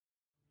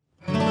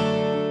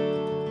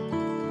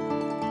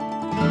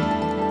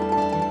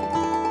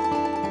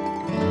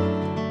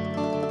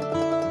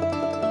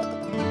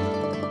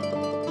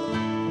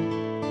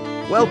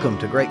Welcome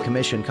to Great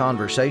Commission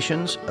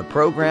Conversations, a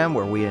program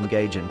where we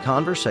engage in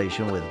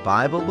conversation with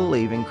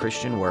Bible-believing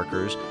Christian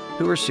workers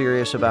who are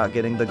serious about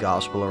getting the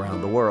gospel around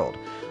the world.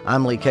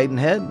 I'm Lee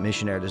Cadenhead,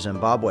 missionary to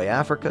Zimbabwe,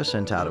 Africa,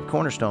 sent out of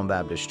Cornerstone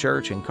Baptist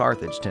Church in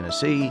Carthage,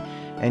 Tennessee,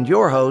 and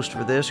your host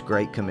for this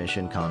Great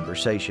Commission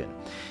Conversation.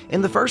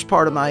 In the first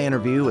part of my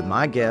interview with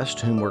my guest,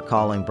 whom we're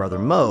calling Brother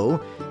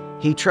Mo,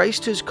 he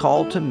traced his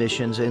call to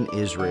missions in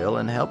Israel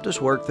and helped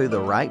us work through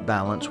the right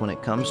balance when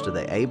it comes to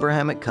the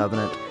Abrahamic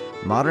Covenant,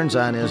 modern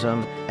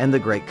Zionism, and the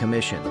Great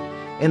Commission.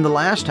 In the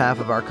last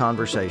half of our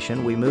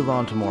conversation, we move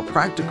on to more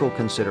practical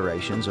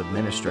considerations of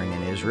ministering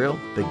in Israel,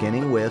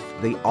 beginning with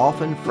the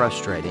often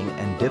frustrating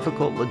and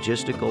difficult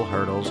logistical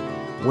hurdles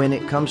when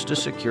it comes to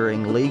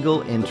securing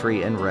legal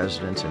entry and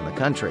residence in the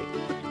country.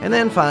 And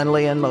then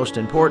finally, and most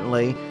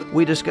importantly,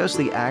 we discuss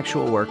the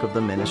actual work of the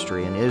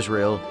ministry in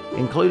Israel,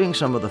 including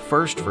some of the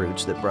first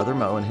fruits that Brother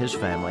Mo and his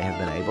family have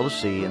been able to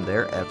see in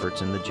their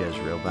efforts in the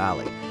Jezreel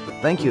Valley.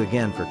 Thank you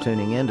again for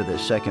tuning in to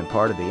this second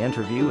part of the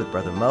interview with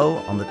Brother Mo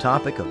on the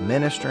topic of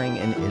ministering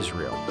in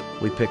Israel.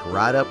 We pick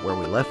right up where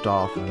we left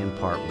off in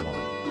part one.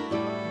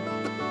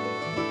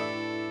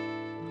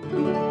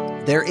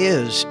 There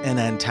is an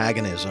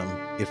antagonism,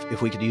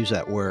 if we could use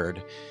that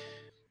word,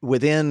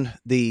 within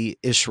the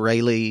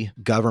Israeli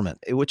government,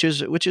 which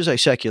is a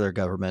secular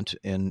government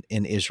in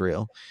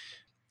Israel.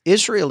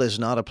 Israel is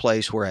not a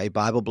place where a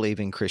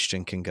Bible-believing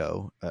Christian can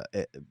go,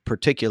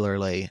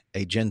 particularly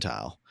a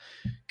Gentile,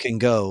 can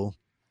go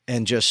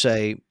and just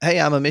say, "Hey,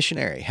 I'm a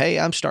missionary. Hey,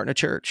 I'm starting a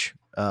church.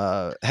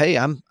 Hey,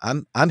 I'm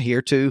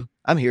here to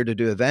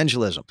do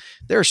evangelism."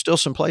 There are still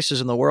some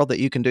places in the world that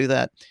you can do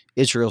that.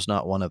 Israel's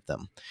not one of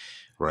them.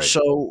 Right.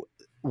 So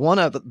one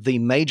of the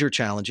major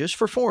challenges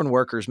for foreign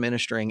workers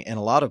ministering in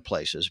a lot of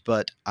places,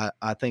 but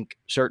I think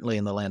certainly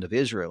in the land of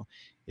Israel,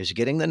 is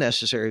getting the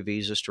necessary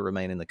visas to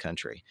remain in the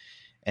country.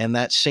 And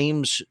that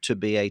seems to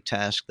be a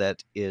task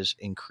that is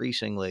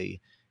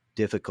increasingly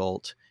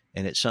difficult,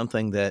 and it's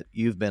something that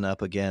you've been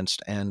up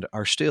against and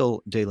are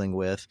still dealing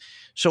with.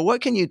 So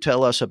what can you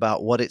tell us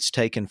about what it's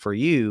taken for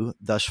you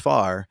thus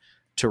far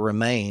to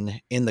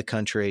remain in the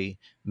country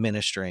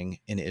ministering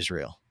in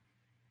Israel?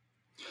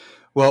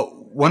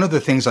 Well, one of the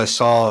things I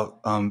saw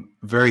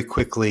very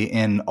quickly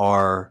in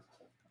our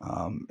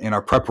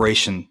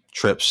preparation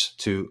trips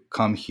to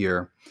come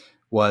here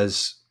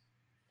was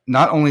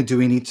not only do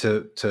we need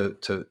to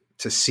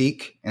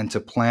seek and to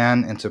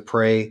plan and to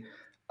pray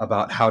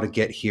about how to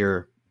get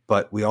here,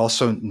 but we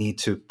also need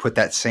to put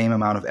that same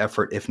amount of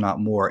effort, if not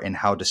more, in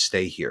how to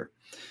stay here.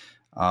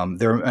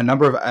 There are a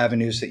number of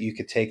avenues that you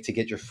could take to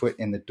get your foot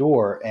in the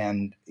door,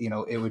 and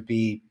it would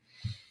be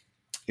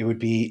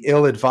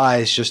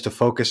ill-advised just to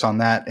focus on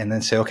that and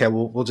then say, okay,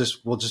 we'll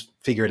just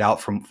figure it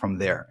out from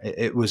there.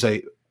 It was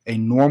a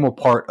normal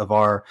part of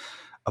our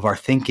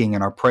thinking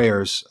and our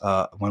prayers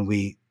when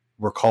we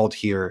were called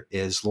here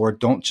is,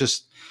 Lord,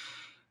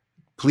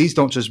 please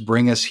don't just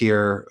bring us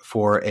here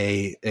for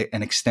an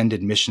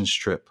extended missions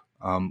trip.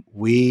 Our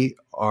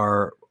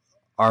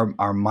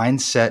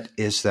mindset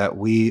is that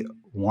we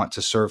want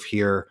to serve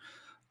here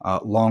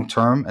long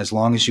term, as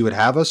long as you would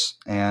have us,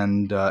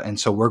 and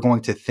so we're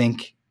going to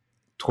think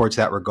towards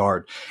that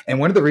regard. And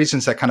one of the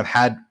reasons that kind of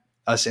had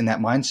us in that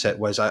mindset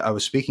was I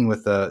was speaking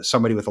with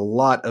somebody with a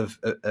lot of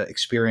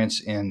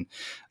experience in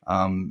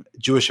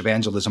Jewish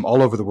evangelism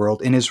all over the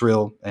world, in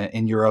Israel,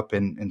 in Europe,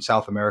 in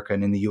South America,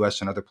 and in the U.S.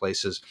 and other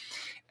places.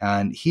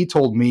 And he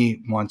told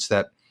me once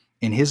that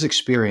in his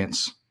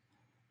experience,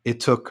 it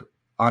took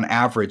on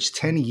average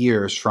 10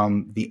 years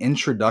from the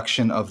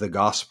introduction of the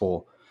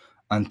gospel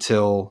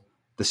until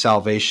the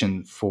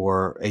salvation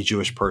for a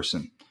Jewish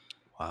person.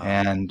 Wow.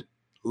 And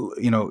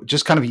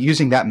just kind of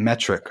using that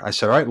metric, I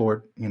said, all right,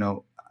 Lord,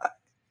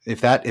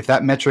 if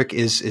that metric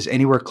is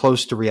anywhere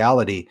close to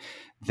reality,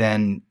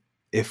 then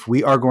if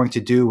we are going to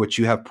do what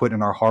you have put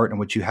in our heart and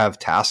what you have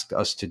tasked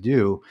us to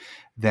do,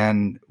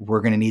 then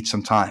we're going to need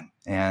some time.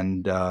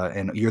 And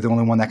you're the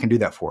only one that can do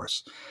that for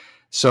us.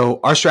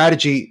 So our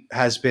strategy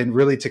has been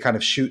really to kind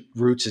of shoot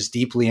roots as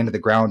deeply into the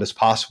ground as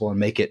possible and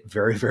make it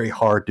very, very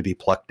hard to be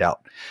plucked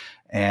out.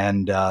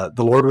 And the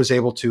Lord was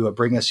able to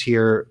bring us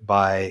here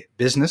by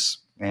business.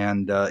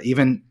 And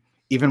even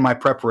my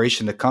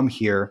preparation to come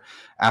here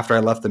after I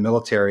left the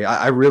military,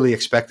 I really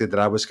expected that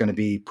I was going to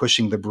be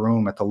pushing the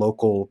broom at the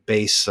local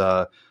base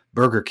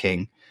Burger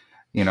King,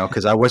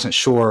 because I wasn't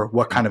sure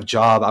what kind of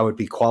job I would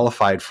be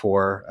qualified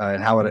for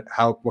and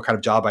what kind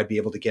of job I'd be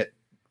able to get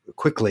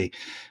quickly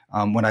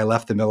when I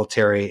left the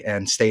military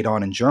and stayed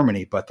on in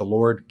Germany. But the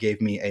Lord gave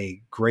me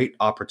a great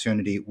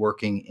opportunity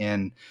working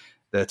in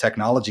the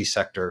technology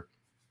sector,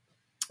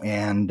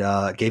 and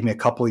gave me a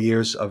couple of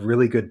years of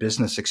really good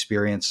business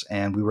experience.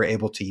 And we were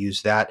able to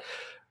use that,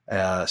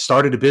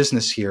 started a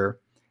business here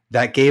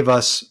that gave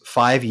us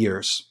 5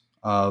 years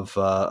of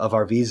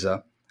our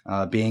visa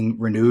being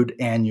renewed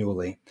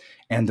annually.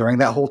 And during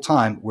that whole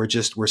time, we're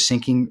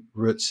sinking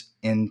roots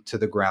into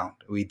the ground.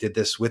 We did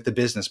this with the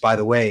business. By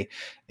the way,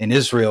 in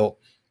Israel,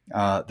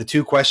 the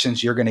two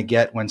questions you're going to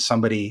get when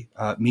somebody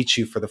meets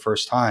you for the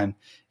first time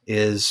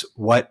is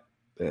what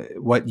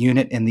what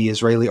unit in the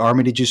Israeli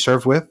army did you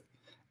serve with,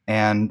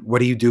 and what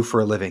do you do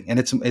for a living? And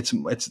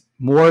it's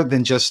more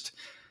than just,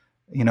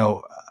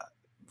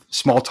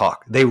 small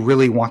talk. They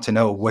really want to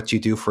know what you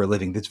do for a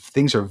living.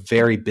 Things are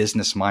very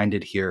business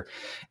minded here.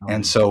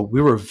 And so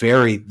we were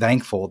very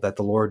thankful that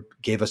the Lord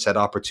gave us that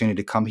opportunity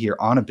to come here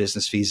on a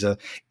business visa,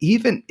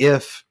 even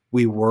if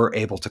we were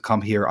able to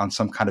come here on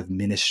some kind of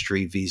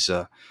ministry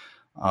visa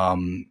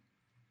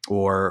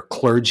or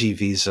clergy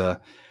visa.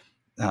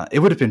 It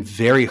would have been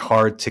very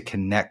hard to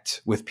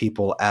connect with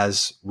people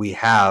as we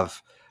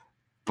have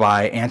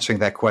by answering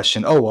that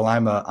question. Oh, well,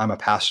 I'm a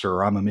pastor,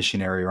 or I'm a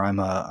missionary, or I'm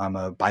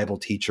a Bible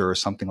teacher, or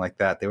something like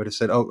that. They would have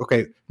said, "Oh,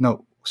 okay,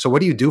 no. So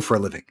what do you do for a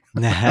living?"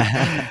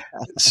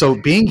 So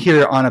being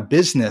here on a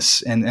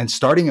business and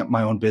starting up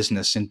my own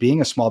business and being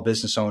a small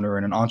business owner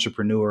and an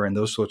entrepreneur and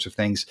those sorts of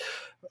things,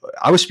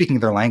 I was speaking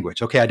their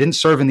language. Okay, I didn't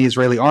serve in the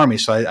Israeli army,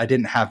 so I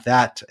didn't have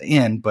that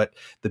in, but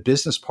the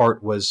business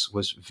part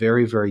was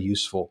very, very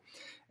useful.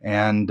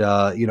 And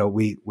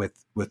we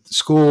with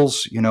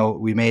schools,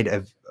 we made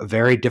a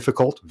very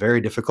difficult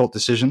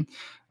decision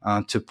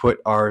to put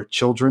our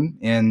children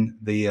in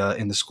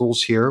the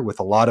schools here, with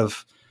a lot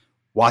of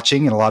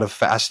watching and a lot of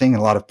fasting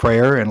and a lot of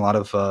prayer and a lot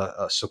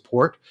of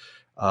support.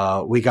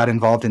 We got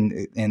involved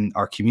in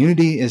our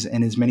community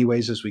in as many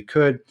ways as we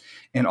could,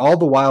 and all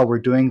the while we're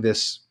doing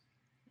this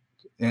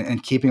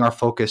and keeping our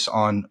focus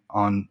on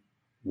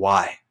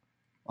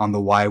the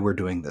why we're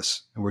doing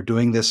this. And we're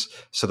doing this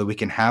so that we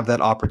can have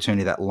that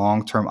opportunity, that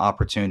long-term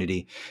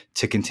opportunity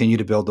to continue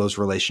to build those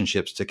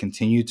relationships, to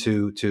continue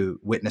to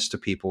witness to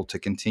people, to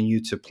continue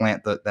to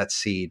plant that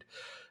seed.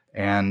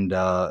 And,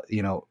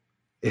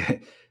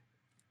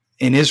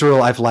 in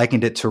Israel, I've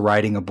likened it to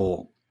riding a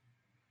bull.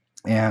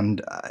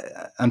 And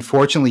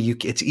unfortunately,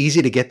 it's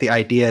easy to get the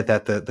idea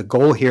that the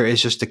goal here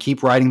is just to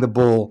keep riding the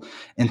bull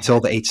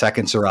until the 8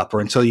 seconds are up, or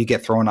until you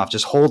get thrown off.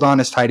 Just hold on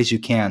as tight as you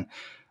can.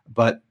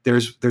 But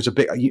there's a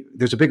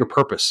bigger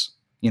purpose.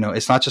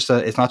 It's not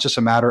just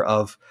a matter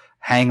of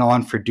hang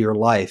on for dear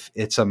life.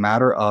 It's a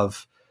matter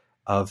of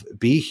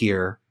be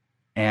here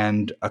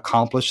and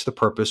accomplish the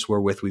purpose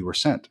wherewith we were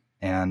sent.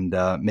 And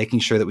making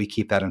sure that we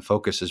keep that in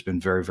focus has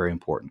been very, very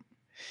important.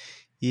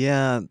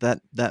 Yeah,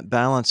 that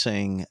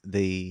balancing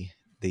the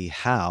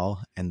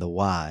how and the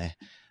why,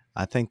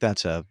 I think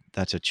that's a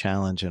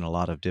challenge in a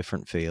lot of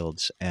different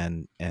fields,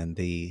 and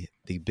the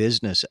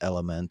business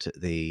element,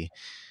 the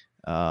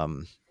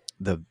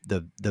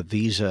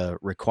visa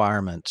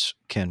requirements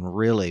can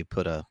really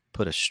put a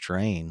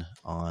strain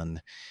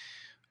on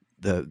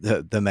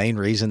the main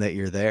reason that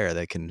you're there.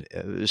 They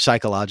can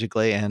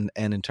psychologically and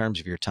in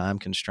terms of your time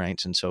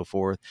constraints and so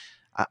forth.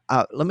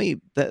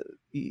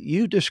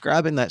 You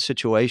describing that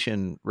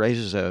situation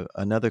raises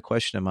another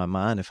question in my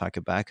mind. If I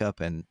could back up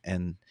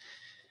and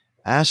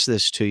ask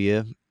this to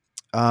you,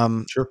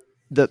 Sure.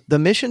 The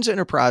missions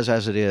enterprise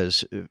as it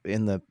is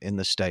in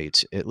the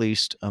States, at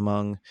least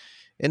among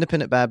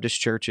independent Baptist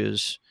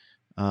churches,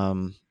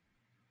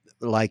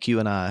 like you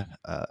and I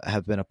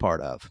have been a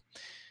part of,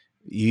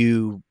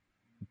 you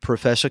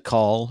profess a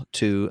call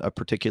to a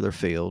particular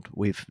field.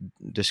 We've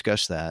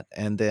discussed that,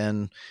 and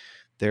then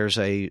there's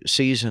a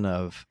season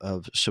of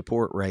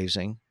support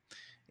raising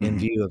in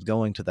view of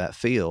going to that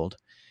field.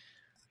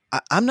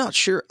 I'm not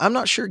sure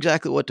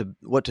exactly what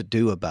to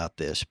do about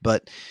this,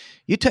 but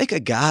you take a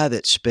guy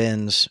that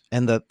spends,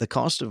 and the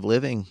cost of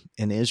living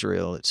in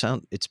Israel,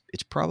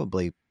 it's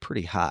probably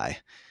pretty high.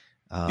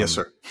 Yes,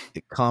 sir.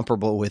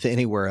 Comparable with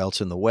anywhere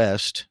else in the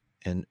West,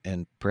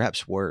 and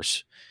perhaps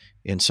worse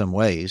in some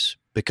ways,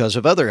 because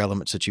of other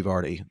elements that you've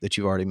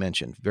already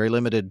mentioned. Very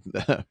limited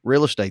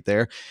real estate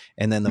there,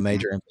 and then the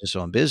major emphasis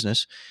on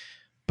business.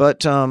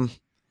 But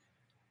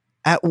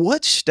at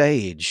what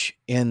stage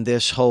in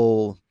this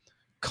whole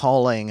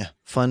calling,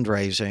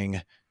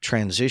 fundraising,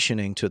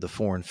 transitioning to the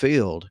foreign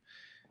field,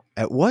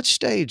 at what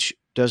stage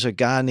does a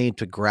guy need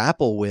to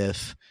grapple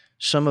with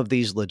some of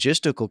these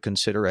logistical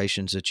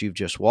considerations that you've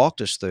just walked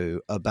us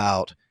through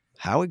about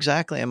how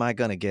exactly am I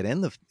going to get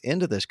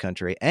into this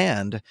country,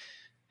 and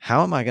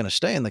how am I going to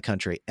stay in the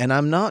country? And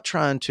I'm not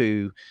trying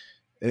to,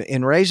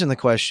 in raising the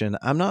question,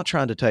 I'm not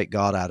trying to take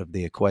God out of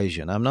the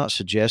equation. I'm not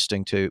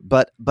suggesting to,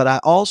 but I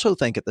also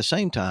think at the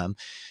same time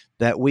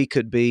that we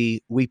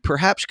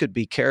perhaps could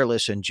be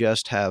careless and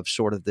just have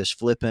sort of this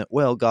flippant,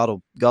 well,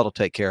 God will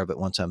take care of it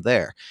once I'm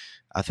there.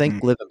 I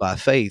think living by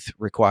faith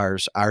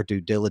requires our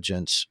due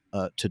diligence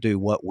to do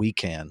what we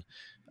can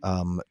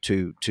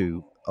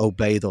to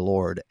obey the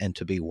Lord and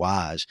to be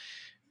wise.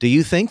 Do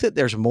you think that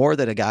there's more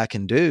that a guy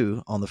can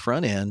do on the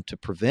front end to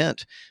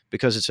prevent?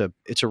 Because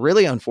it's a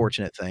really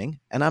unfortunate thing,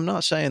 and I'm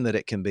not saying that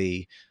it can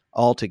be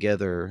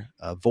altogether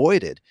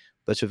avoided,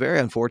 but it's a very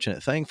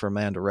unfortunate thing for a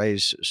man to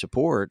raise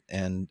support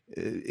and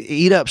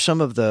eat up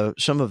some of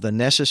the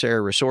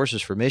necessary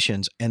resources for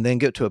missions, and then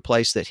get to a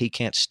place that he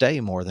can't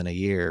stay more than a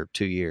year,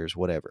 2 years,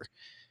 whatever.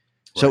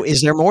 Right. So,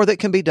 is there more that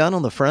can be done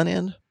on the front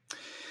end?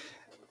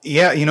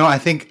 Yeah, I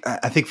think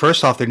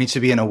first off, there needs to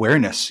be an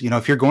awareness.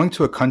 If you're going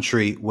to a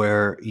country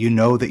where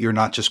that you're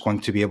not just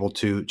going to be able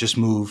to just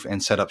move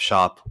and set up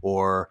shop,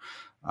 or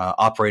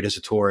operate as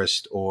a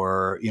tourist,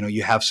 or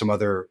you have some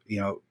other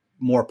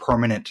more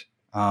permanent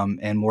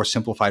and more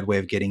simplified way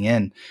of getting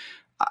in.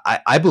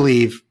 I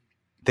believe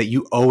that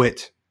you owe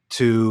it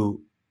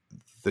to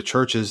the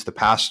churches, the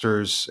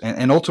pastors,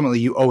 and ultimately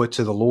you owe it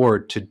to the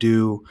Lord to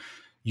do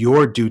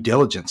your due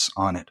diligence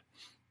on it.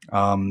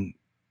 Our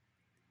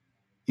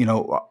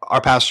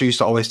pastor used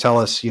to always tell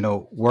us,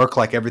 work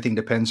like everything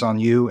depends on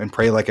you and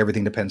pray like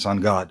everything depends on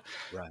God.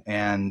 Right.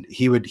 And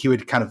he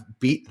would kind of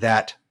beat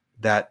that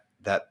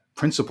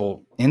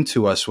principle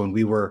into us when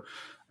we were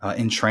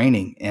in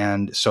training.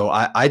 And so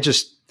I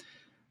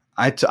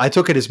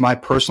took it as my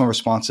personal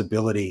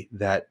responsibility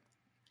that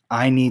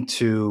I need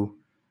to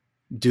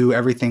do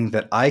everything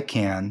that I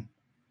can,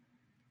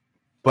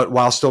 but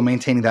while still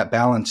maintaining that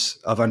balance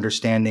of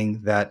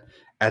understanding that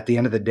at the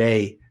end of the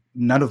day,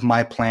 none of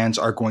my plans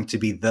are going to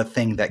be the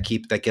thing that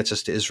gets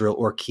us to Israel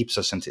or keeps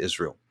us into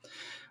Israel.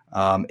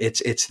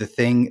 It's the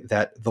thing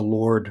that the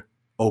Lord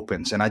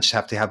opens, and I just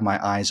have to have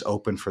my eyes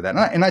open for that.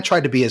 And I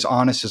tried to be as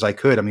honest as I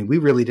could. I mean, we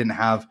really didn't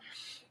have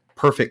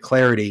perfect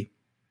clarity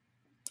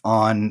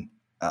on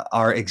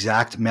our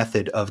exact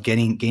method of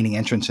gaining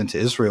entrance into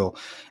Israel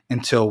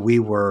until we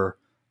were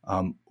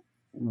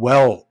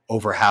well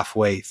over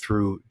halfway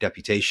through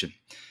deputation.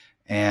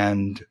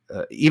 And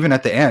even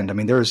at the end, I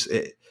mean,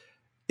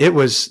 it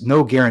was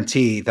no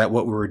guarantee that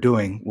what we were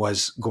doing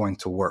was going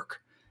to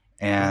work.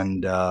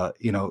 And,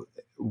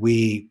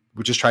 we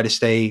would just try to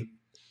stay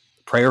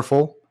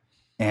prayerful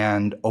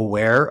and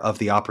aware of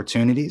the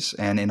opportunities.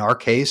 And in our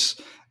case,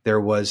 there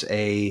was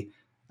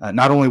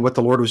not only what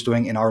the Lord was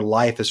doing in our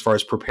life as far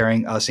as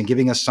preparing us and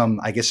giving us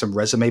some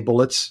resume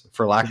bullets,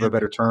 for lack of a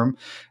better term,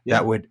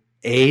 that would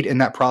aid in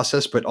that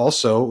process, but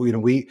also,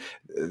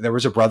 there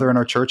was a brother in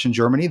our church in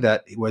Germany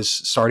that was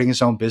starting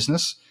his own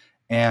business.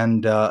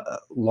 And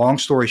long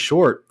story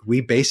short,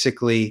 we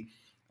basically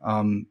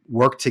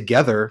worked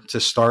together to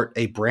start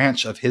a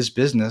branch of his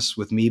business,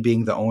 with me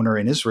being the owner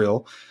in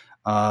Israel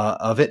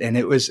of it. And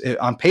it was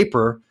on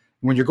paper,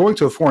 when you're going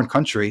to a foreign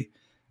country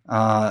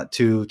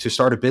to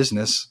start a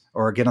business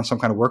or get on some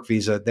kind of work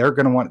visa, they're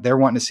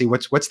wanting to see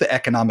what's the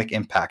economic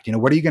impact.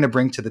 What are you going to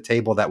bring to the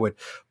table that would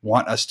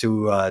want us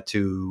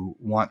to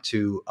want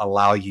to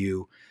allow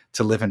you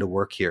to live and to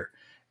work here?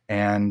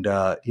 And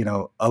a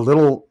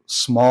little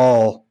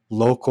small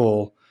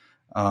local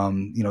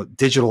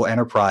digital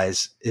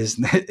enterprise is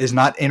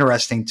not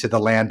interesting to the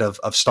land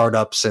of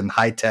startups and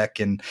high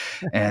tech and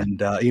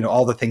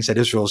all the things that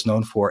Israel is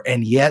known for.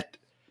 And yet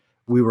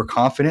we were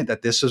confident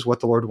that this is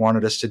what the Lord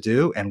wanted us to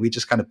do. And we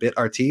just kind of bit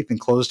our teeth and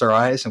closed our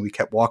eyes, and we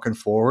kept walking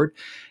forward,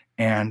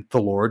 and the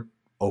Lord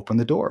opened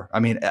the door. I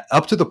mean,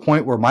 up to the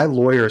point where my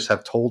lawyers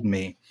have told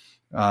me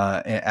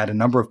at a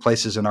number of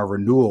places in our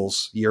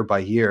renewals year by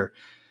year,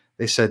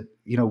 they said,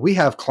 we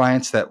have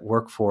clients that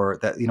work for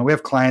that, we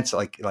have clients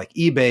like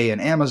eBay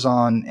and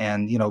Amazon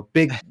and,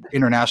 big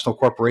international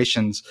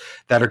corporations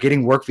that are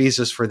getting work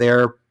visas for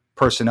their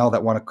personnel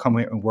that want to come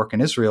and work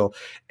in Israel.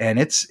 And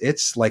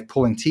it's like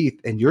pulling teeth,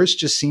 and yours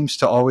just seems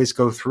to always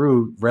go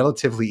through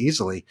relatively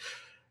easily.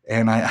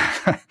 And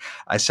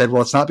I said,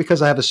 well, it's not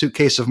because I have a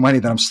suitcase of money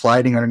that I'm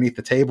sliding underneath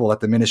the table at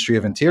the Ministry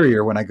of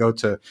Interior when I go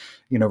to,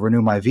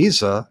 renew my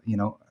visa.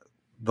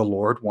 The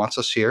Lord wants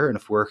us here. And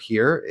if we're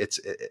here,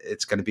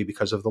 it's going to be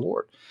because of the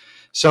Lord.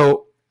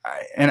 So,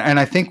 and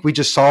I think we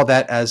just saw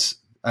that as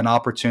an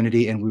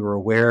opportunity, and we were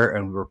aware,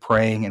 and we were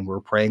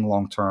praying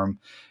long-term,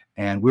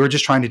 and we were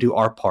just trying to do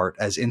our part,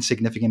 as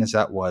insignificant as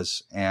that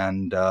was,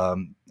 and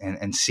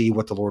see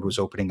what the Lord was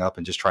opening up,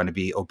 and just trying to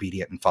be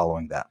obedient and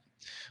following that.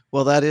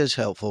 Well, that is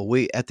helpful.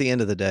 At the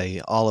end of the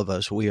day, all of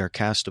us, we are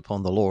cast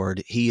upon the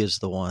Lord. He is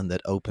the one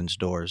that opens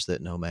doors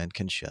that no man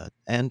can shut,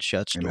 and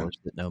shuts Amen. doors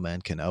that no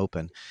man can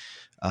open.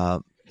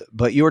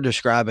 But you're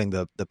describing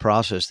the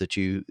process that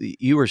you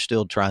were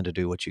still trying to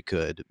do what you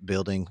could,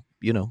 building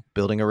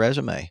a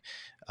resume,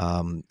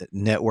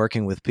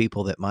 networking with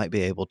people that might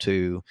be able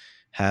to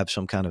have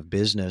some kind of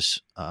business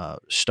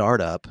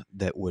startup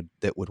that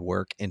would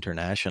work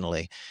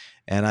internationally.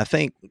 And I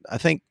think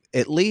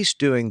at least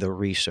doing the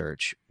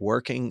research,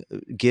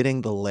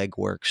 getting the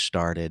legwork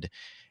started,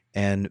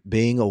 and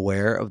being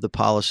aware of the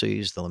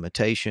policies, the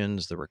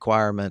limitations, the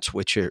requirements,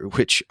 which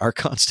are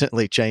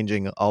constantly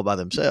changing all by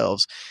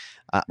themselves.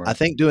 Right. I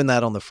think doing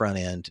that on the front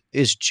end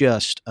is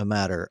just a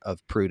matter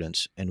of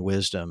prudence and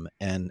wisdom.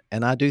 And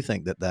I do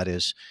think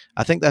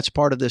I think that's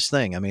part of this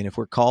thing. I mean, if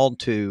we're called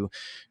to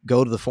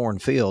go to the foreign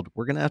field,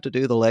 we're going to have to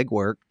do the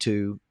legwork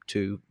to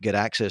get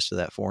access to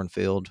that foreign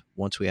field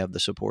once we have the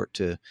support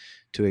to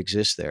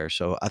exist there.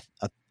 So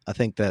I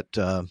think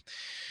that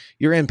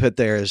your input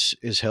there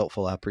is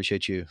helpful. I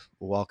appreciate you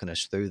walking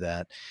us through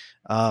that.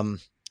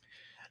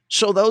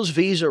 So those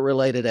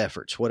visa-related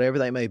efforts, whatever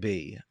they may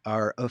be,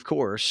 are, of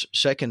course,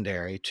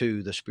 secondary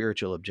to the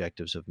spiritual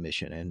objectives of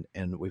mission.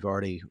 And we've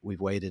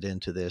waded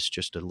into this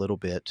just a little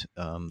bit,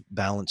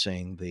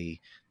 balancing the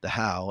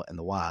how and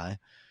the why.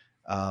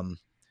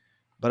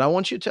 But I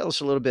want you to tell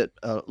us a little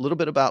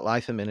bit about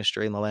life and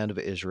ministry in the land of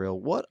Israel.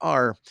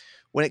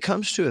 When it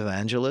comes to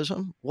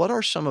evangelism, what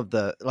are some of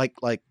the,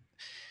 like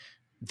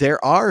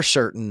there are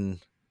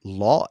certain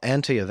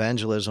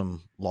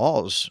anti-evangelism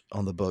laws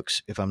on the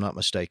books, if I'm not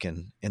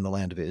mistaken, in the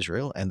land of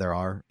Israel, and there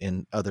are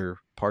in other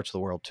parts of the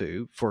world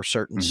too, for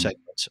certain Mhm.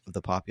 segments of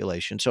the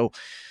population. So,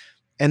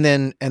 and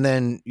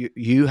then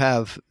you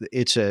have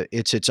it's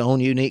its own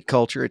unique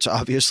culture. It's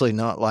obviously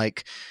not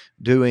like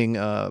doing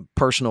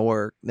personal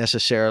work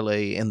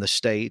necessarily in the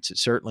States.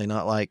 It's certainly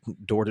not like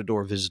door to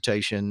door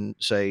visitation,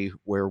 say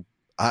where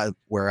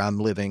I'm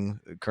living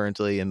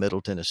currently in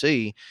Middle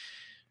Tennessee.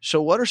 So,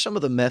 what are some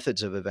of the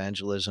methods of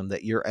evangelism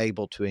that you're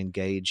able to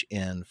engage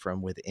in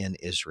from within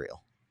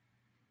Israel?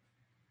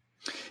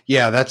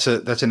 Yeah, that's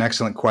an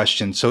excellent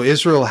question. So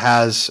Israel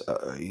has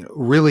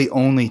really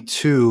only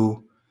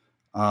two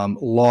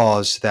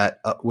laws that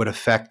would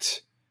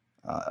affect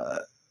uh,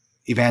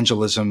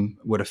 evangelism,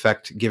 would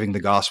affect giving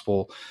the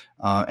gospel,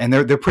 and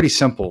they're pretty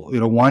simple.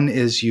 One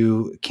is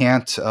you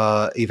can't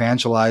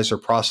evangelize or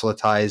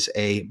proselytize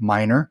a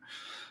minor,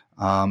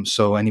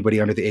 so anybody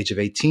under the age of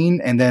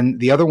 18, and then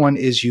the other one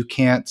is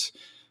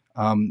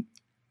um,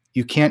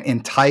 you can't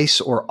entice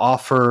or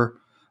offer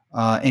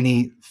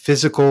any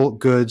physical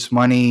goods,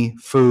 money,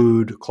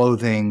 food,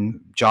 clothing,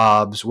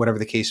 jobs, whatever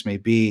the case may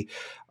be,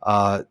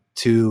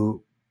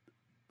 to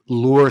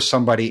lure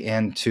somebody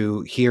in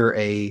to hear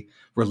a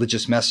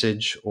religious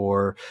message,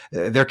 or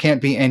there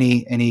can't be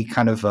any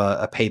kind of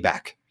a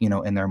payback,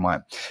 in their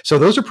mind. So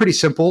those are pretty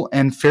simple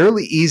and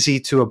fairly easy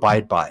to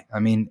abide by. I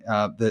mean,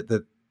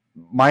 the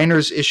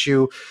minors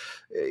issue,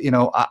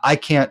 I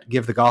can't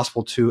give the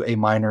gospel to a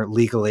minor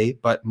legally,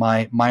 but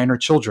my minor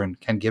children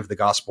can give the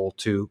gospel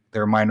to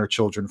their minor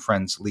children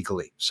friends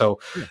legally. So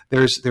Yeah.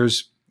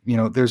 there's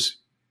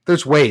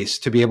ways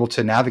to be able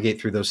to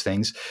navigate through those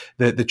things.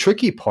 The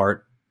tricky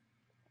part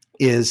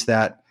is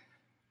that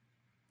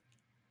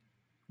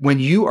when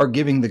you are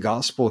giving the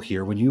gospel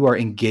here, when you are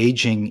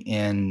engaging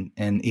in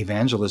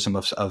evangelism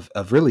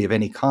of really of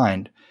any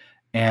kind,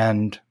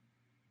 and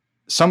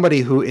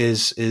somebody who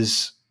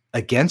is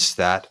against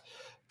that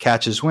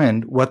catches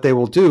wind, what they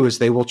will do is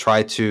they will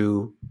try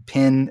to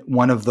pin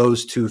one of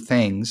those two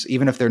things,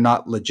 even if they're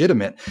not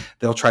legitimate.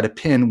 They'll try to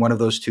pin one of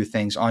those two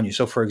things on you.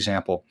 So, for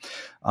example,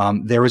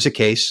 there was a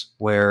case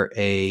where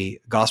a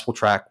gospel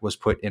tract was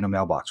put in a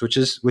mailbox, which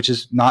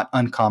is not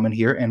uncommon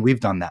here, and we've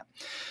done that.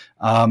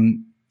 I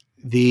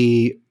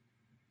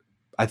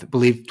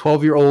believe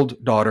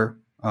 12-year-old daughter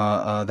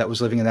that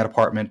was living in that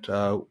apartment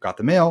got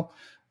the mail,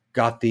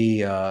 got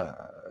the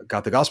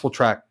gospel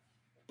tract,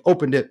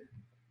 opened it,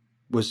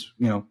 was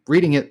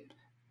reading it,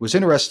 was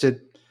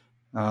interested,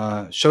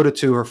 showed it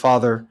to her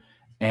father,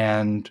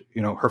 and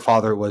her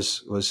father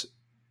was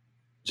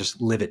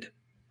just livid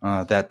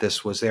that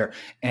this was there.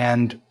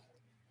 And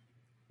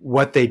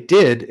what they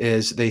did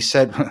is they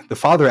said the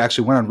father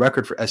actually went on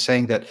record as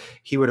saying that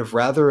he would have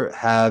rather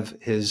have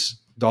his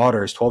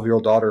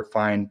 12-year-old daughter,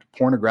 find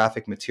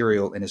pornographic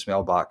material in his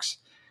mailbox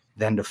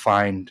than to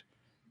find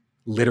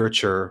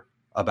literature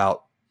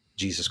about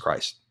Jesus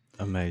Christ.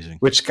 Amazing.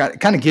 Which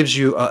kind of gives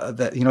you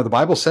that, the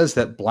Bible says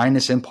that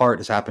blindness in part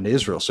has happened to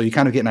Israel. So you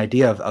kind of get an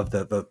idea of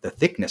the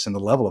thickness and the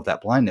level of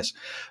that blindness.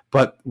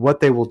 But what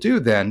they will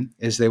do then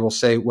is they will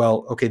say,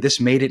 well, okay,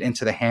 this made it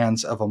into the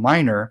hands of a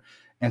minor,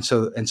 and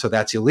so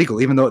that's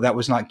illegal, even though that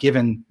was not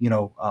given,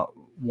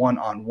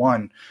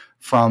 one-on-one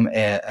from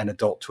an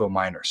adult to a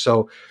minor.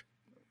 So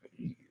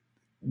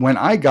when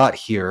I got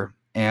here,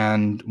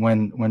 and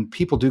when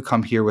people do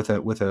come here with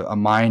a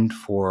mind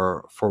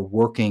for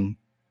working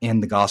in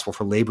the gospel,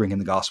 for laboring in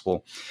the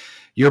gospel,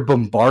 you're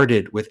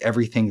bombarded with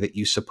everything that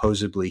you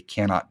supposedly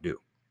cannot do.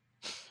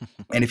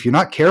 And if you're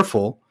not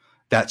careful,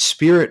 that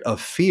spirit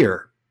of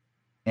fear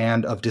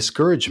and of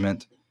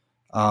discouragement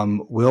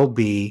will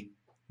be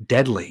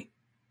deadly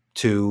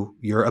to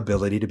your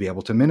ability to be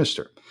able to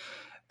minister.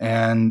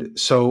 And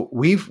so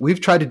we've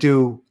tried to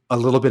do a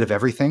little bit of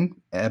everything,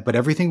 but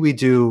everything we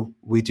do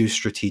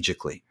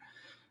strategically.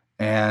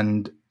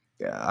 And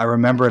I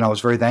remember, and I was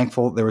very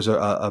thankful, there was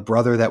a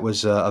brother that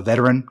was a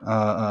veteran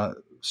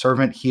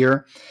servant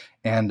here,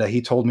 and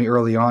he told me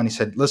early on, he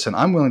said, listen,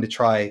 I'm willing to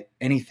try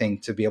anything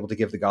to be able to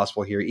give the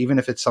gospel here, even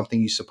if it's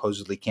something you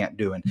supposedly can't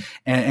do.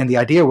 And the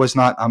idea was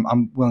not,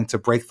 I'm willing to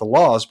break the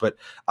laws, but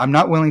I'm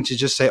not willing to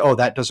just say, oh,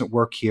 that doesn't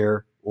work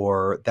here,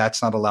 or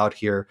that's not allowed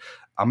here.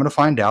 I'm going to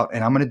find out,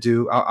 and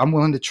I'm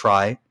willing to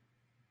try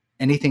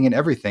anything and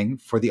everything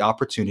for the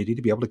opportunity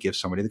to be able to give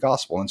somebody the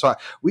gospel. And so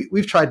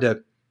we've tried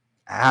to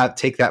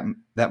take that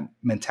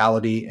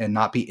mentality and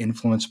not be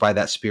influenced by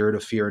that spirit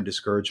of fear and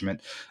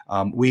discouragement.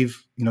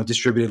 We've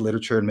distributed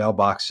literature in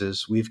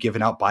mailboxes. We've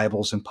given out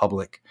Bibles in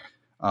public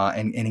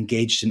and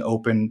engaged in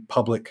open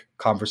public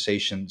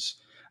conversations.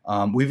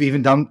 We've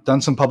even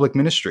done some public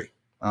ministry.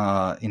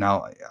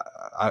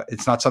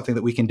 It's not something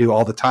that we can do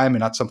all the time, and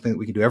not something that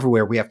we can do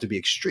everywhere. We have to be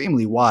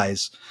extremely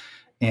wise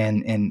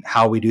in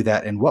how we do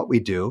that and what we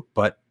do,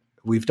 but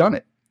we've done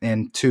it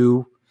in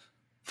two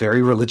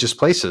very religious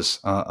places,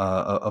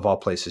 of all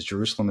places,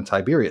 Jerusalem and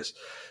Tiberias.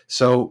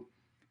 So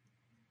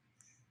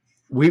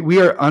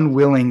we are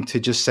unwilling to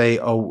just say,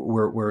 oh,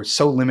 we're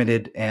so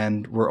limited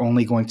and we're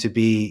only going to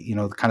be,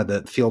 kind of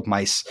the field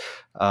mice,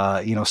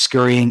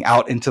 scurrying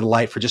out into the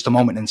light for just a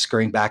moment and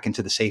scurrying back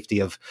into the safety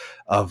of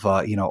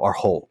our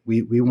hole.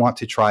 We want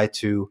to try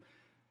to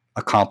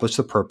accomplish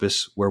the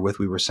purpose wherewith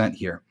we were sent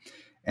here.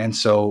 And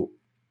so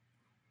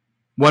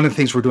one of the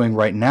things we're doing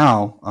right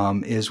now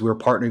is we're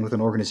partnering with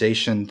an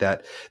organization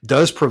that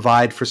does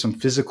provide for some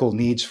physical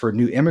needs for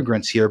new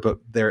immigrants here, but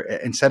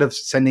instead of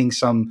sending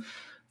some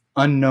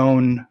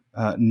unknown,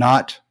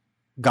 not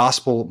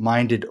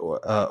gospel-minded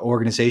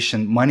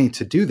organization money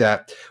to do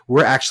that,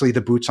 we're actually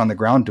the boots on the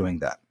ground doing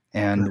that.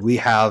 And we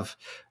have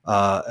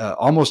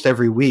almost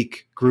every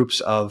week groups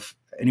of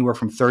anywhere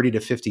from 30 to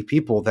 50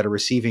 people that are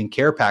receiving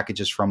care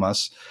packages from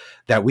us,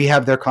 that we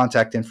have their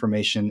contact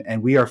information,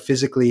 and we are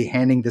physically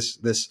handing this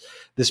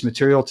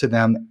material to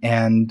them,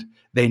 and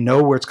they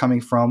know where it's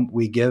coming from.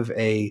 We give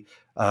a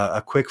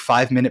quick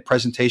 5-minute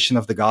presentation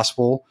of the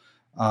gospel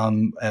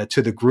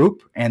to the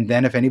group. And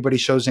then if anybody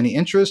shows any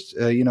interest,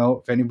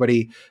 if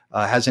anybody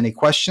has any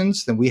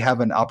questions, then we have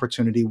an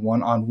opportunity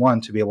one-on-one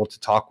to be able to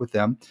talk with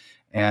them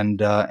and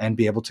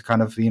be able to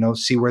kind of,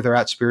 see where they're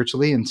at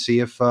spiritually and see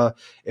if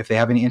they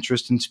have any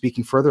interest in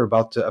speaking further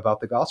about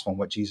the gospel and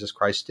what Jesus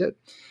Christ did.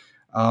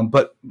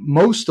 But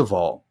most of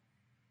all,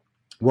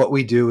 what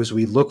we do is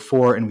we look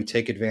for and we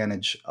take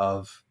advantage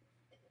of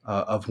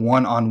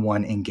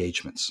one-on-one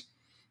engagements.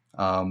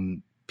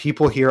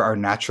 People here are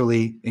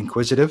naturally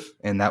inquisitive,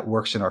 and that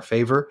works in our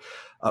favor.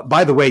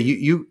 By the way,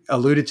 you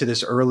alluded to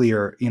this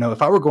earlier.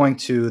 If I were going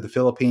to the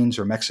Philippines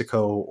or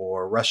Mexico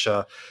or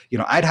Russia,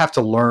 I'd have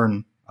to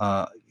learn,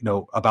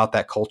 about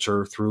that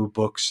culture through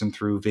books and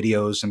through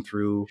videos and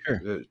through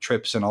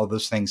trips and all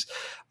those things.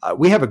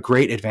 We have a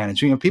great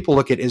advantage. People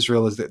look at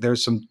Israel as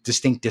there's some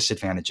distinct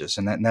disadvantages,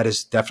 and that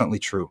is definitely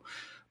true.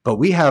 But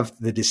we have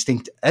the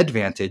distinct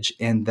advantage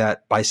in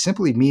that by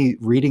simply me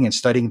reading and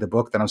studying the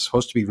book that I'm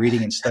supposed to be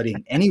reading and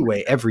studying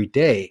anyway every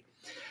day,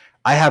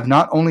 I have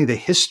not only the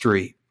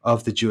history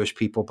of the Jewish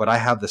people, but I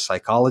have the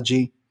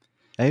psychology.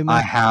 Amen.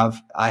 I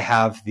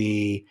have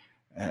the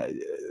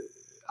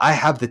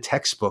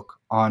textbook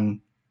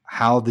on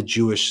how the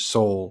Jewish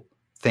soul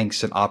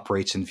thinks and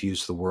operates and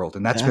views the world,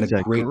 and that's been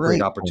a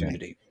great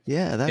opportunity.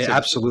 Yeah, that's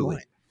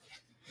absolutely.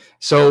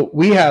 So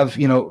we have,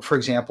 for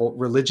example,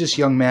 religious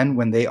young men,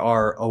 when they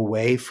are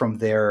away from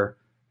their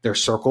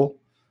circle,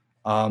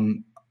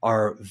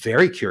 are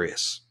very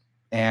curious,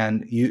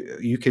 and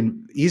you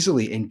can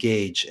easily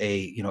engage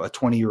a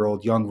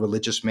 20-year-old young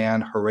religious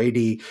man,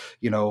 Haredi,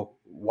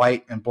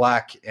 white and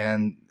black,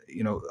 and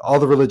all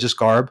the religious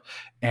garb,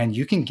 and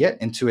you can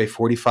get into a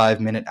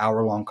 45-minute,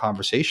 hour-long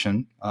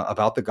conversation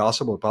about the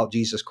gospel, about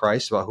Jesus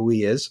Christ, about who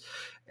He is,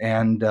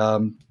 and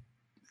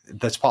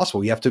that's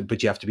possible. You have to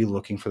be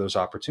looking for those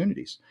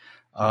opportunities.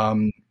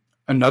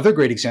 Another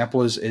great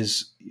example is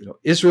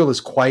Israel is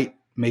quite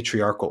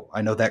matriarchal.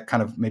 I know that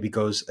kind of maybe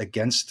goes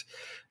against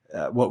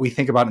what we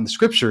think about in the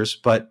scriptures,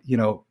 but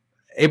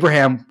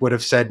Abraham would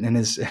have said in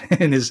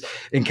his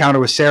encounter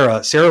with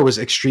Sarah was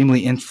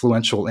extremely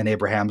influential in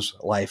Abraham's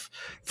life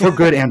for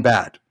good and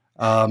bad.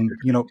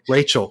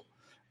 Rachel,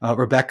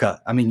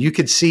 Rebecca. I mean, you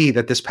could see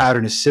that this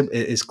pattern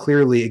is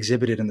clearly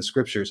exhibited in the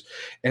scriptures,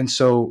 and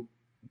so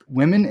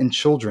women and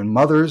children,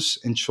 mothers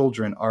and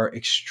children, are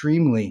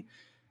extremely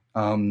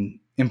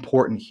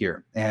important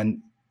here.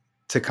 And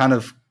to kind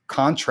of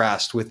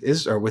contrast with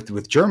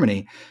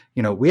Germany,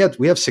 we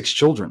have 6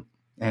 children,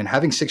 and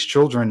having 6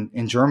 children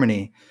in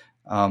Germany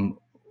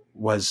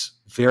was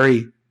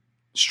very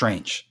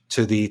strange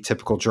to the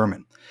typical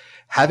German.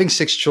 Having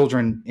 6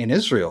 children in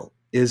Israel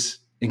is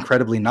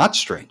incredibly not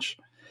strange.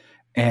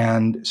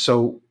 And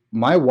so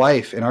my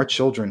wife and our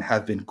children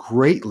have been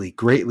greatly,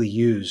 greatly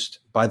used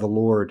by the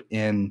Lord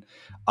in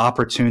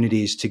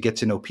opportunities to get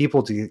to know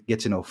people, to get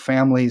to know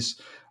families.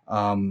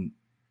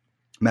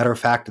 Matter of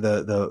fact,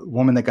 the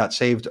woman that got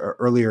saved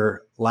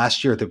earlier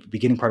last year, the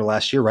beginning part of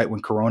last year, right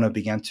when Corona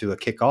began to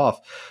kick off,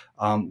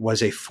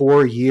 was a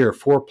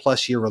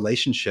 4+ year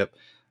relationship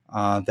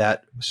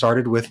that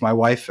started with my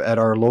wife at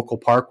our local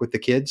park with the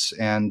kids,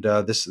 and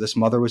this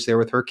mother was there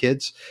with her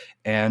kids,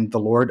 and the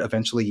Lord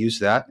eventually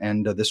used that,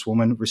 and this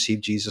woman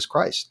received Jesus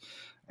Christ.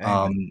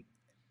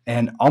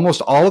 And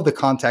almost all of the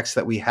contacts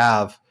that we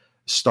have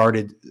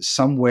started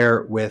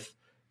somewhere with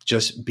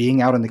just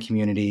being out in the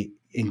community,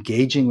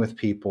 engaging with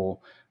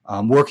people,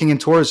 working in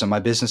tourism. My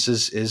business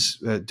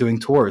is doing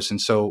tours, and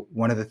so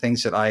one of the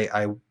things that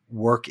I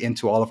work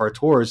into all of our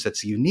tours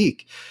that's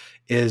unique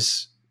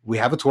is we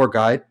have a tour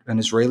guide, an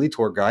Israeli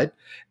tour guide,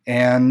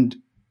 and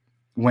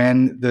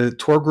when the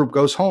tour group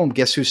goes home,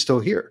 guess who's still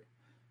here?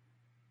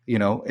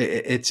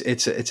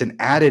 It's an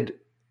added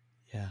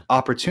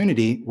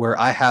opportunity where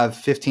I have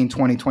 15,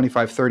 20,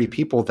 25, 30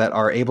 people that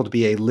are able to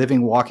be a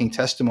living, walking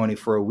testimony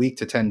for a week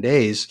to 10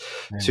 days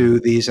to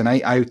these. And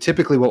I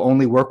typically will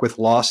only work with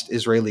lost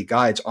Israeli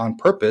guides on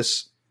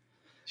purpose,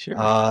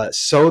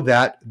 so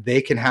that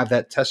they can have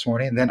that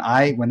testimony. And then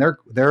when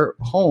they're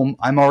home,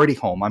 I'm already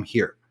home. I'm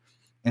here.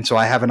 And so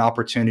I have an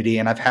opportunity,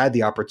 and I've had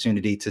the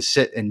opportunity to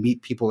sit and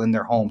meet people in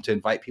their home, to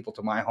invite people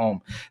to my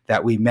home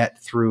that we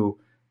met through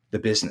the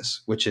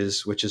business, which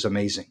is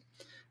amazing.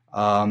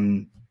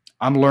 I'm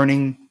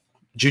learning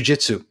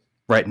jujitsu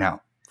right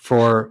now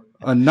for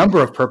a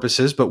number of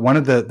purposes, but one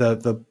of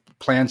the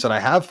plans that I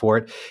have for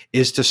it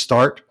is to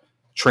start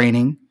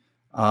training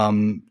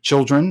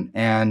children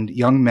and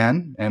young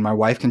men, and my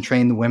wife can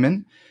train the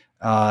women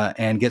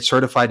and get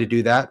certified to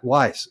do that.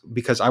 Why?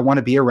 Because I want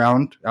to be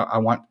around. I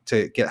want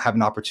to have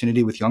an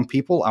opportunity with young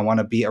people. I want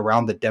to be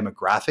around the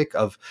demographic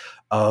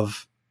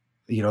of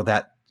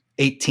that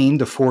 18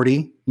 to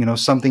 40,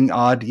 something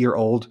odd year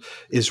old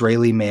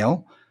Israeli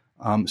male,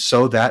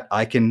 so that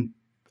I can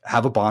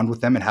have a bond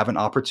with them and have an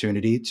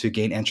opportunity to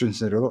gain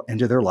entrance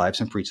into their lives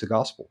and preach the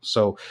gospel.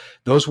 So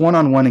those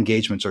one-on-one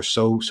engagements are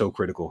so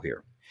critical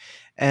here.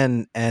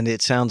 And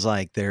it sounds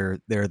like they're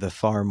the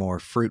far more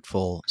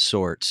fruitful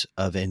sorts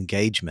of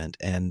engagement.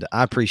 And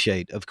I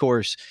appreciate, of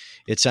course,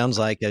 it sounds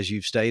like, as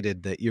you've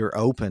stated, that you're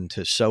open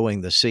to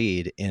sowing the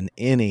seed in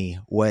any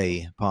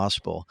way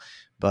possible.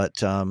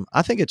 But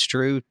I think it's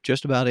true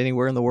just about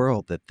anywhere in the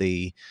world that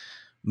the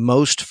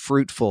most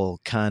fruitful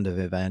kind of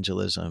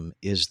evangelism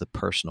is the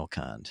personal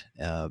kind,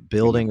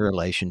 building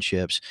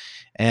relationships.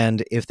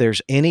 And if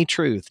there's any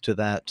truth to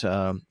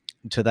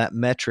that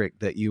metric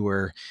that you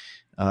were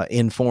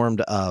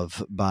informed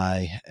of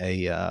by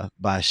a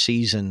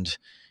seasoned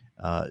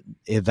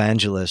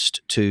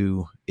evangelist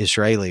to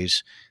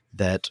Israelis,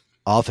 that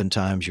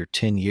oftentimes you're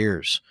 10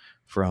 years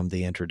from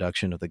the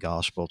introduction of the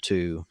gospel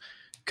to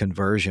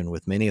conversion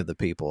with many of the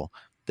people,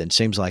 then it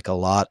seems like a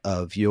lot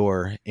of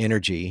your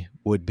energy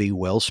would be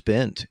well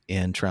spent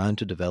in trying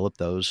to develop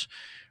those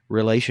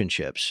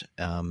relationships,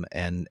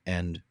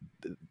 and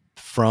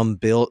from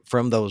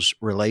those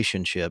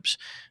relationships,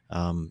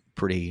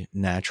 pretty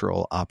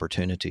natural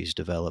opportunities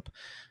develop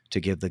to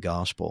give the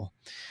gospel.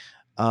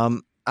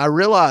 I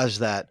realize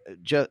that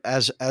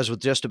as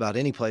with just about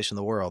any place in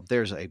the world,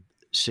 there's a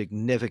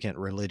significant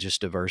religious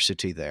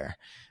diversity there,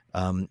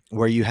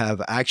 where you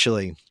have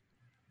actually,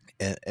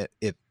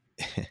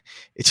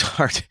 it's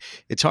hard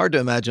to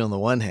imagine on the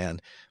one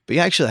hand, but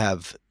you actually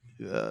have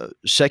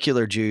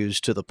secular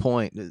Jews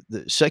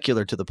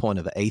secular to the point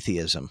of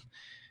atheism,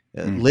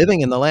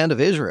 living in the land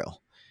of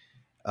Israel.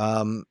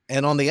 And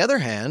on the other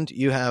hand,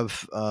 you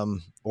have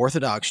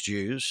Orthodox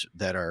Jews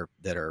that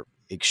are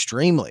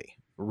extremely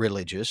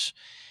religious,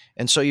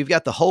 and so you've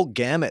got the whole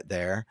gamut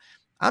there.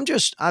 I'm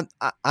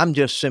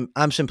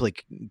simply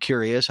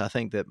curious. I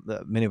think that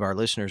many of our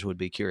listeners would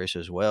be curious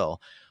as well.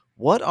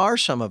 What are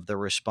some of the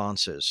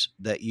responses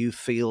that you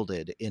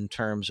fielded in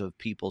terms of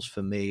people's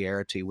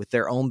familiarity with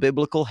their own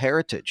biblical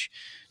heritage?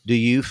 Do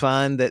you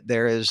find that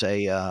there is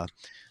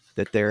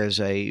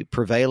a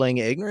prevailing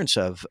ignorance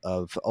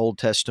of Old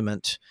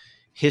Testament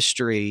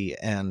history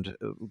and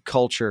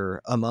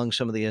culture among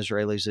some of the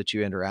Israelis that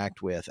you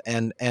interact with?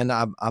 And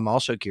I'm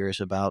also curious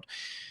about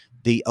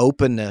the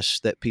openness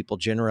that people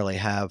generally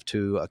have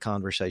to a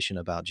conversation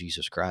about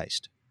Jesus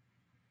Christ.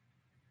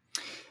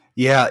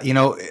 Yeah,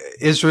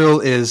 Israel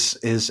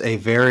is a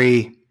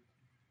very,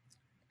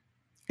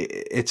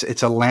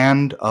 it's a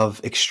land of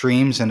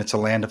extremes, and it's a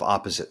land of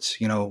opposites.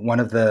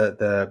 One of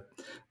the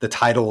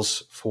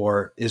titles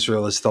for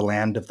Israel is the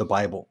land of the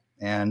Bible,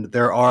 and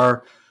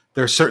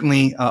there's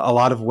certainly a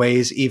lot of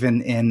ways,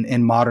 even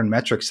in modern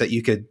metrics, that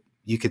you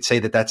could say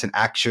that that's an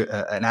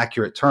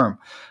accurate term.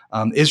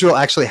 Israel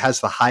actually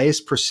has the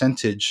highest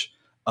percentage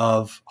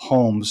of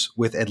homes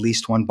with at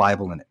least one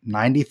Bible in it.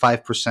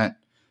 95%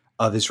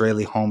 of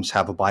Israeli homes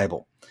have a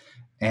Bible.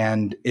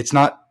 And it's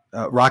not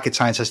rocket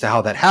science as to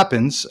how that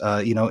happens.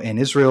 In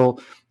Israel,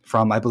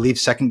 from, I believe,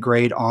 second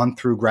grade on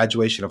through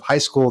graduation of high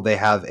school, they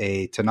have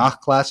a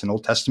Tanakh class, an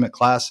Old Testament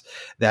class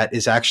that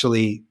is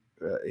actually,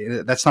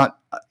 that's not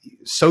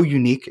so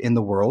unique in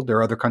the world. There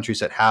are other countries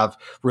that have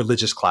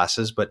religious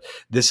classes, but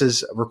this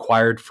is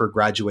required for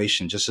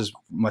graduation just as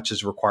much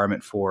as a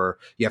requirement for,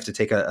 you have to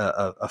take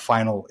a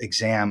final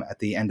exam at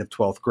the end of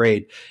 12th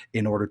grade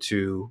in order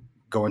to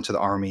go into the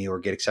army or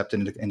get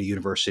accepted into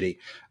university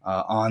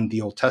on the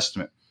Old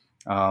Testament.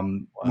 Wow.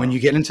 When you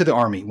get into the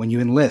army, when you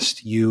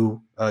enlist,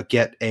 you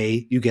get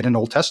an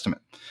Old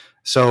Testament.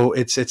 So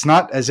it's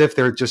not as if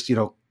they're just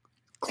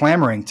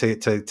clamoring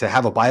to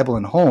have a Bible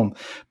in home,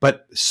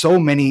 but so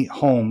many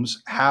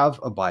homes have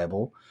a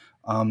Bible.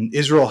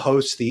 Israel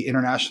hosts the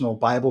International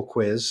Bible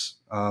Quiz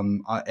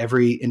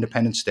every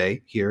Independence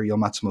Day here,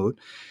 Yom Ha'atzmaut,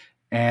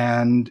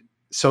 and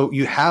so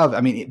you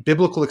have,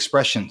 biblical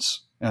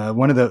expressions.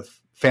 One of the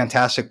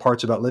fantastic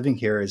parts about living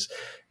here is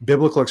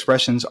biblical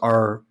expressions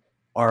are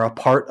a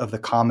part of the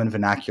common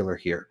vernacular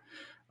here.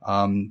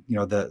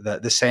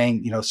 The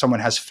saying, someone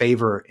has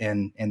favor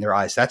in their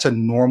eyes. That's a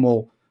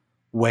normal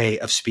way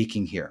of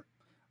speaking here,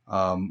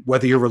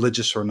 whether you're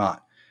religious or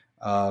not.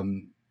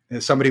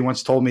 Somebody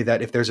once told me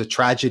that if there's a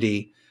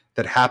tragedy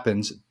that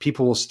happens,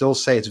 people will still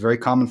say, it's very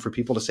common for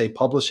people to say,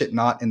 publish it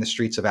not in the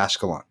streets of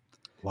Ashkelon.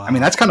 Wow.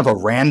 That's kind of a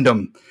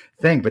random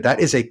thing, but that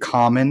is a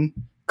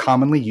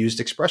commonly used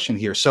expression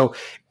here. So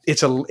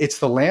it's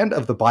the land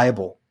of the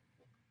Bible.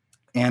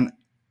 And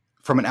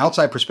from an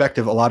outside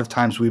perspective, a lot of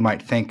times we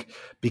might think,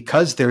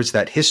 because there's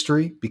that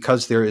history,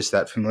 because there is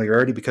that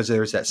familiarity, because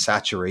there's that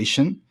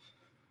saturation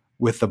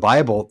with the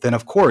Bible, then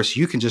of course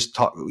you can just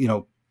talk,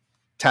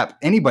 tap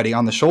anybody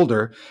on the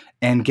shoulder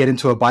and get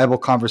into a Bible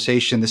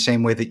conversation the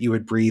same way that you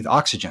would breathe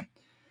oxygen.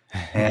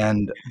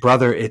 And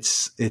brother,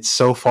 it's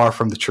so far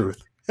from the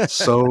truth.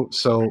 So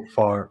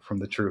far from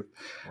the truth.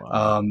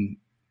 Wow.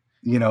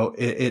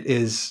 It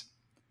is,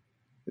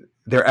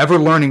 they're ever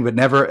learning, but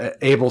never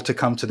able to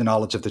come to the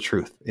knowledge of the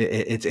truth.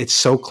 It's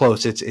so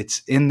close. It's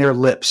in their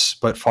lips,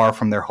 but far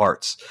from their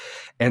hearts.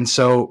 And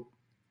so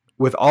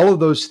with all of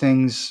those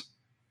things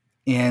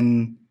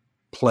in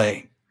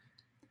play,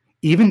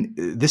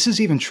 this is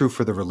even true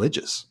for the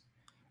religious.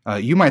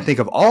 You might think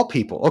of all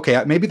people.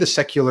 Okay, maybe the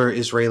secular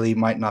Israeli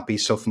might not be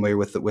so familiar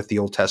with the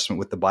Old Testament,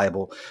 with the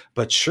Bible,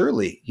 but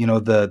surely,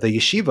 the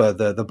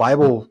yeshiva, the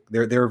Bible,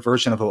 their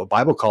version of a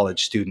Bible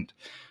college student,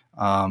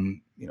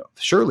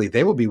 surely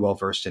they will be well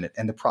versed in it.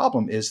 And the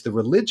problem is the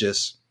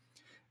religious,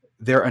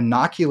 they're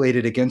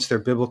inoculated against their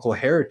biblical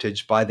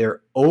heritage by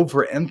their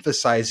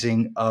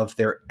overemphasizing of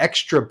their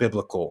extra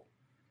biblical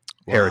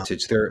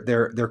heritage,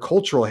 their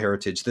cultural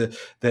heritage,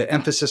 the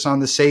emphasis on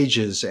the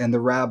sages and the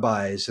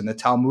rabbis and the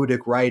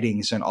Talmudic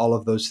writings and all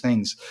of those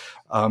things.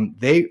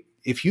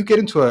 If you get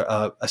into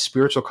a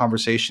spiritual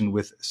conversation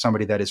with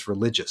somebody that is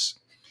religious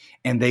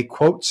and they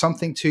quote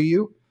something to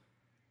you,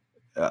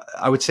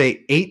 I would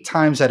say 8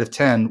 times out of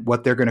 10,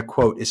 what they're going to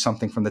quote is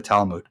something from the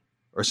Talmud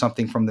or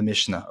something from the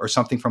Mishnah or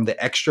something from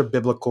the extra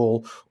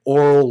biblical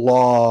oral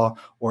law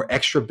or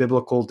extra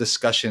biblical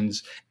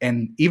discussions.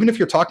 And even if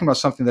you're talking about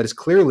something that is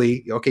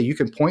clearly, okay, you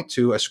can point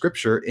to a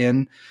scripture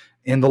in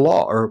the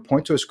law or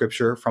point to a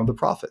scripture from the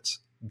prophets.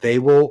 They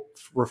will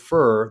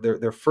refer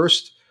their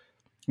first,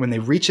 when they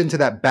reach into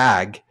that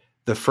bag,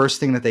 the first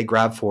thing that they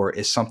grab for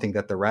is something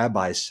that the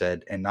rabbis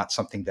said and not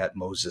something that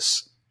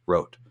Moses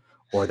wrote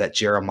or that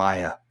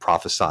Jeremiah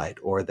prophesied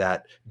or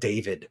that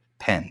David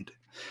penned.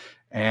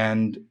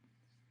 And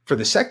for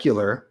the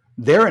secular,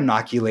 they're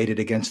inoculated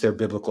against their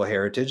biblical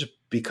heritage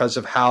because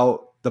of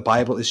how the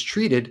Bible is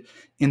treated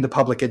in the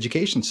public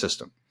education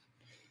system.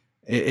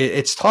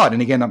 It's taught,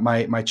 and again,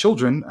 my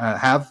children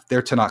have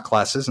their Tanakh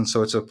classes, and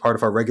so it's a part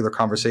of our regular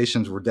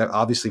conversations. We're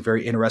obviously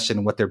very interested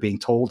in what they're being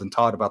told and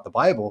taught about the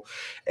Bible,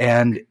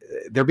 and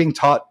they're being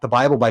taught the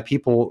Bible by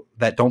people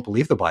that don't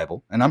believe the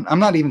Bible. And I'm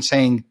not even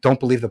saying don't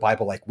believe the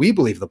Bible like we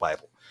believe the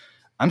Bible.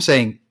 I'm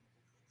saying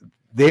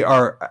they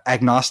are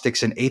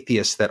agnostics and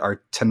atheists that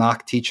are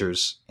Tanakh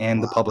teachers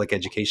in the public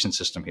education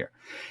system here.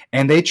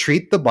 And they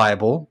treat the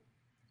Bible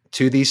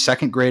to these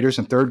second graders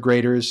and third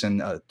graders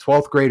and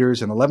 12th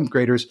graders and 11th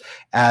graders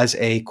as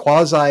a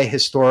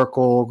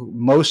quasi-historical,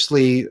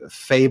 mostly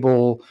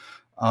fable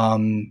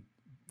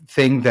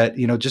thing that,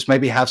 just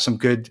maybe have some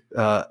good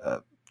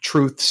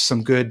truths,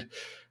 some good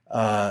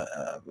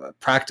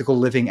practical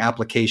living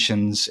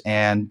applications.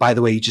 And by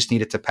the way, you just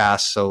need it to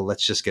pass. So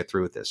let's just get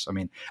through with this. I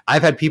mean,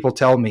 I've had people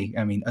tell me,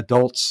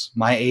 adults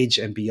my age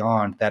and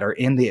beyond that are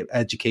in the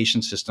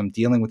education system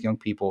dealing with young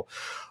people,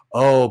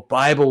 oh,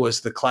 Bible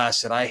was the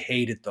class that I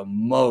hated the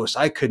most.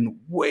 I couldn't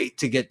wait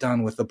to get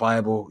done with the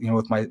Bible,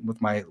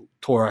 with my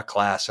Torah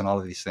class and all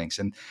of these things.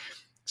 And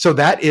so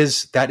that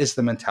is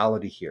the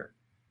mentality here.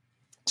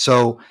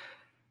 So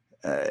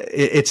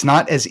it's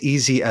not as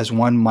easy as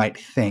one might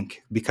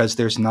think, because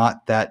there's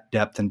not that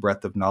depth and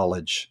breadth of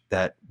knowledge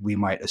that we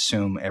might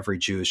assume every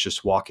Jew is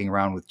just walking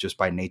around with just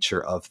by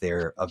nature of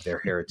their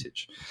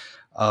heritage.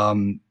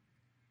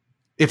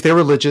 If they're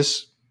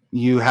religious,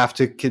 you have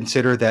to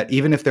consider that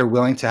even if they're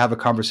willing to have a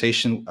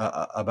conversation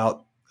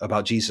about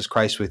Jesus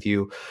Christ with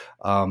you,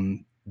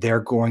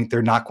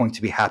 they're not going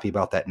to be happy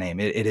about that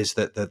name. It is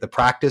the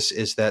practice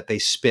is that they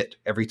spit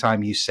every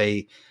time you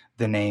say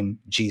the name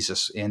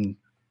Jesus. In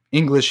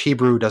English,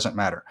 Hebrew, doesn't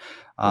matter.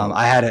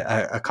 I had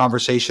a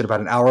conversation, about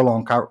an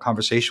hour-long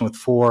conversation with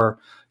 4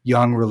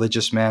 young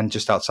religious men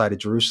just outside of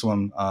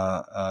Jerusalem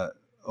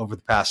over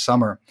the past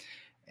summer.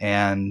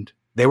 And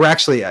they were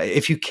actually,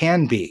 if you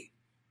can be,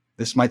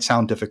 this might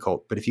sound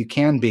difficult, but if you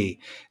can be,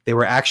 they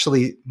were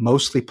actually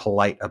mostly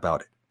polite about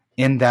it,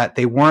 in that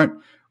they weren't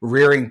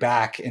rearing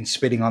back and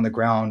spitting on the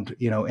ground,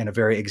 in a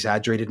very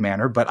exaggerated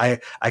manner. But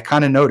I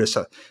kind of noticed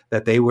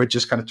that they would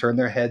just kind of turn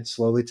their head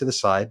slowly to the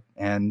side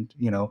and,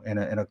 in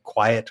a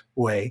quiet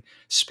way,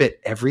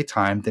 spit every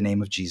time the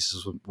name of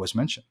Jesus was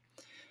mentioned.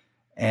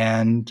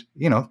 And,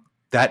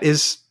 that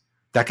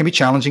can be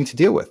challenging to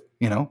deal with,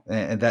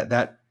 and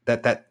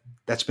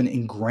that's been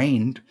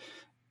ingrained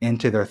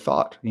into their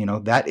thought.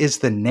 That is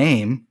the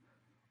name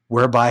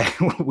whereby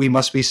we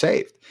must be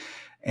saved.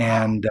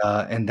 And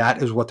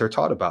that is what they're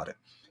taught about it.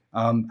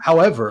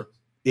 However,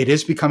 it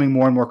is becoming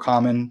more and more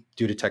common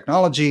due to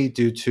technology,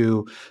 due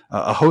to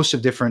a host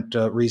of different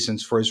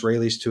reasons, for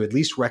Israelis to at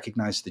least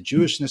recognize the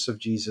Jewishness of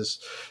Jesus,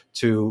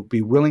 to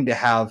be willing to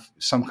have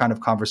some kind of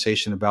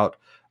conversation about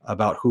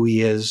who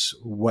he is,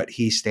 what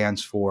he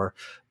stands for.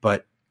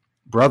 But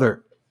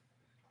brother,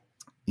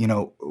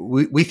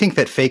 we think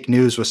that fake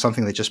news was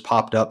something that just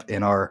popped up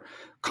in our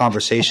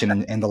conversation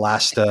in the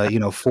last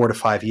 4 to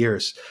 5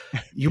 years.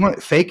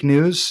 Fake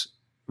news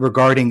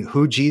regarding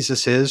who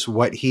Jesus is,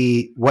 what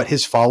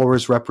his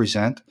followers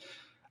represent.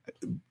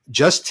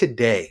 Just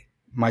today,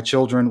 my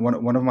children,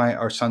 one of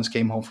our sons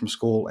came home from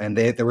school, and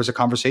there was a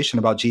conversation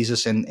about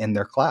Jesus in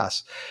their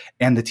class,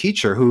 and the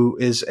teacher, who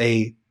is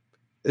a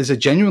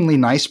genuinely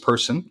nice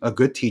person, a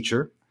good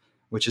teacher,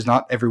 which is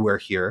not everywhere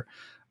here,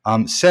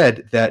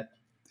 said that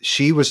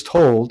she was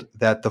told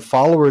that the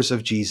followers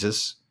of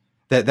Jesus,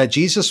 that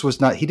Jesus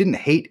was not, he didn't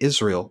hate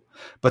Israel,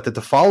 but that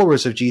the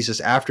followers of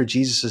Jesus after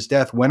Jesus'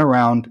 death went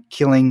around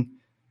killing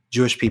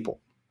Jewish people.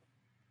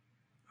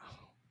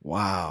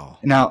 Wow.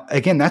 Now,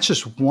 again, that's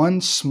just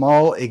one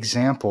small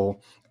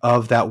example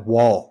of that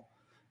wall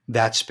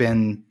that's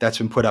been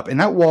put up. And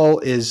that wall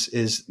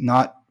is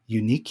not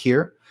unique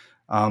here.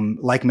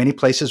 Like many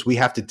places, we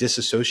have to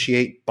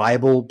disassociate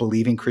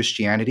Bible-believing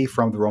Christianity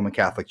from the Roman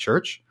Catholic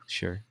Church.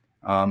 Sure.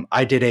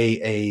 I did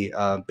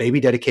a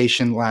baby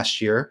dedication last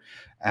year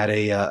at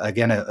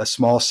a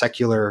small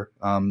secular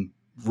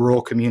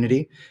rural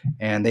community,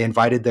 and they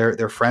invited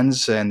their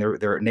friends and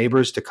their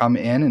neighbors to come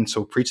in, and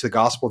so preach the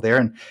gospel there.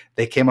 And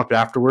they came up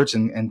afterwards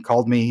and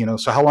called me,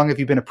 so how long have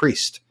you been a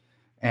priest?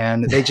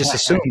 And they just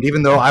assumed,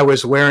 even though I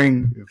was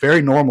wearing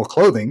very normal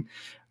clothing,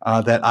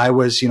 that I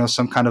was,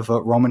 some kind of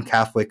a Roman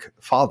Catholic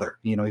father,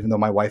 even though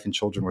my wife and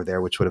children were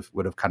there, which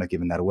would have kind of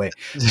given that away.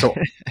 So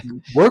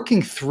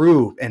working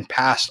through and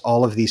past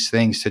all of these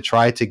things to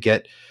try to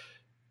get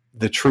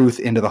the truth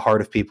into the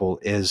heart of people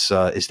is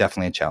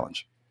definitely a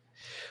challenge.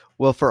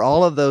 Well, for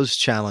all of those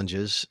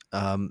challenges,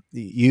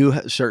 you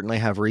certainly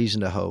have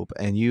reason to hope,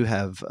 and you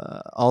have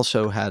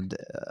also had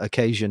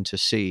occasion to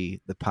see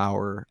the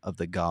power of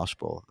the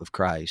gospel of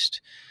Christ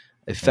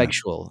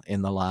effectual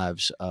in the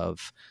lives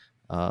of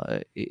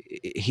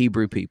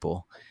Hebrew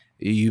people.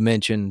 You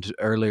mentioned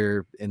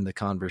earlier in the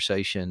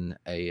conversation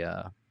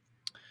a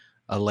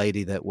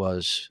lady that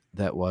was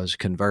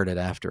converted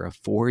after a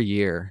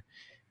 4-year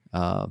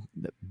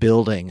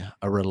building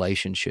a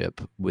relationship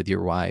with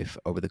your wife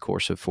over the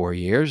course of 4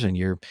 years, and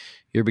you're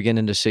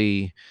beginning to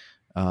see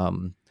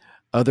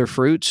other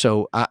fruit.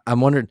 So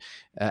I'm wondering,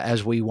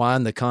 as we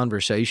wind the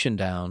conversation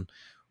down,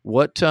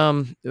 what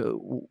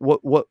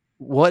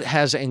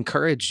has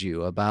encouraged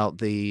you about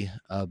the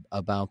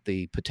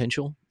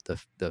potential,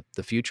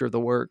 the future of the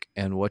work,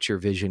 and what's your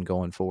vision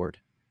going forward?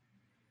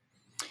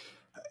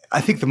 I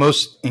think the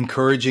most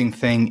encouraging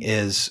thing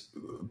is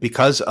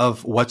because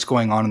of what's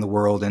going on in the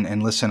world.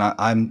 And listen,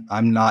 I'm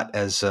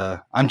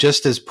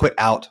just as put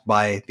out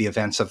by the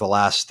events of the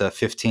last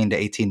 15 to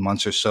 18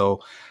 months or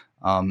so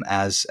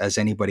as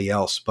anybody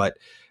else. But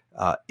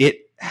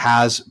it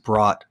has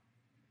brought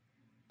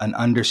an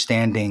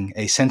understanding,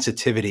 a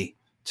sensitivity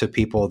to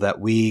people that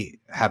we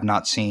have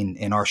not seen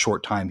in our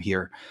short time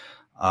here.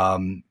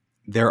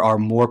 There are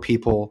more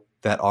people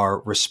that are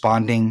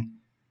responding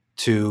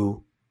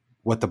to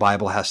what the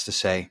Bible has to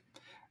say,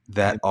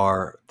 that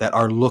are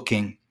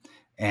looking,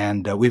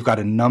 and we've got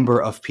a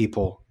number of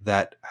people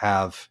that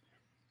have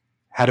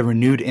had a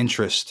renewed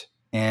interest,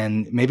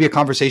 and maybe a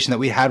conversation that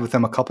we had with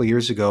them a couple of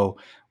years ago,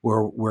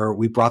 where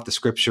we brought the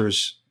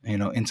scriptures,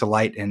 into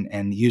light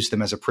and used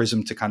them as a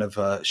prism to kind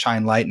of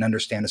shine light and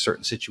understand a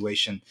certain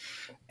situation,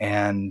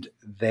 and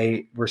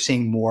we're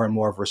seeing more and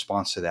more of a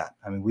response to that.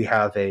 I mean, we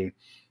have a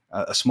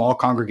small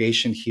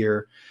congregation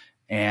here,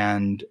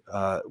 and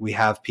we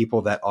have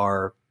people that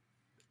are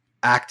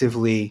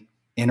actively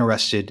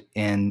interested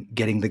in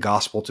getting the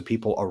gospel to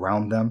people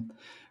around them,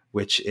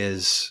 which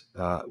is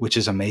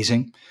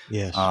amazing.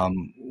 Yes.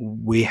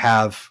 We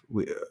have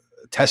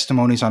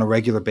testimonies on a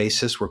regular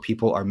basis where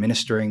people are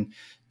ministering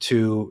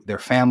to their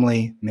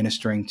family,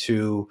 ministering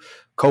to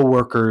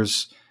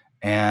coworkers,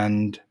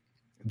 and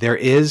there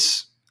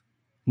is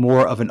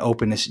more of an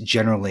openness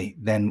generally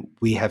than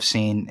we have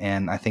seen.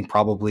 And I think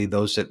probably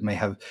those that may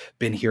have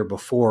been here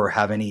before or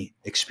have any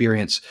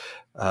experience,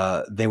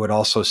 they would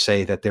also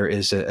say that there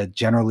is a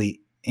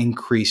generally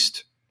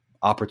increased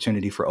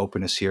opportunity for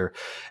openness here.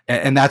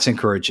 And that's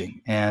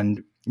encouraging.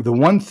 And the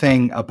one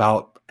thing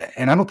about,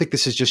 and I don't think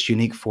this is just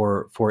unique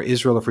for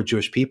Israel or for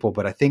Jewish people,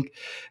 but I think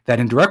that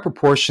in direct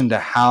proportion to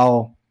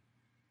how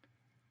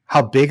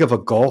big of a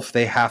gulf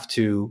they have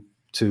to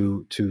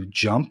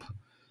jump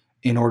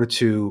in order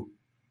to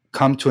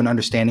come to an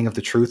understanding of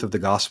the truth of the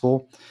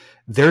gospel,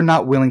 they're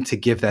not willing to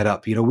give that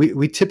up.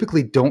 We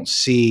typically don't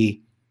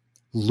see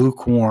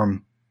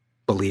lukewarm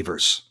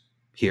believers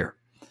here.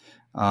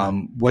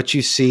 What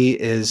you see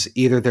is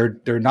either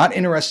they're not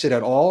interested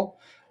at all,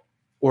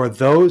 or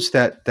those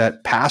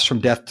that pass from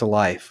death to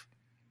life,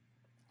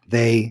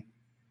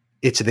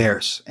 it's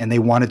theirs and they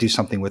want to do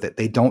something with it.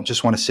 They don't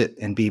just want to sit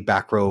and be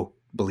back row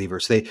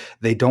believers.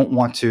 They don't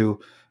want to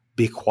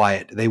be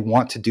quiet. They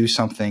want to do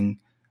something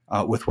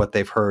with what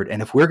they've heard.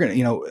 And if we're going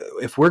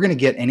to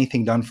get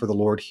anything done for the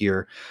Lord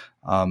here,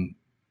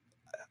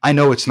 I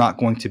know it's not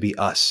going to be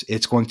us.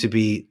 It's going to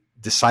be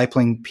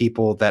discipling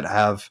people that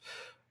have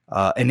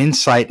an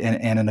insight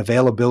and an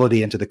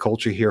availability into the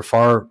culture here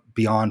far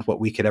beyond what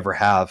we could ever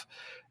have,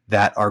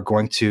 that are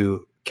going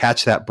to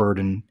catch that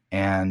burden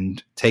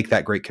and take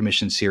that Great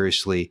Commission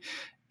seriously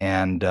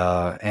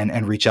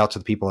and reach out to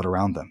the people that are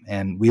around them.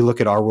 And we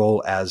look at our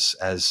role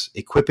as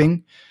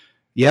equipping.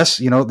 Yes,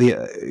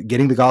 the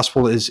getting the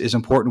gospel is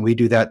important. We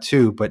do that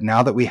too. But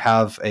now that we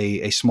have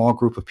a small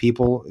group of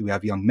people, we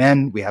have young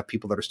men, we have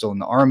people that are still in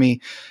the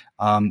army,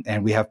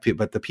 and we have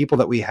but the people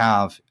that we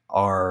have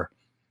are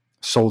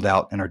sold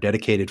out and are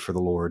dedicated for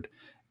the Lord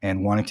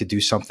and wanting to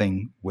do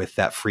something with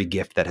that free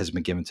gift that has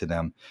been given to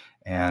them.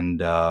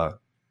 And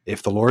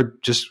if the Lord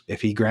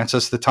if He grants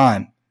us the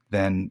time,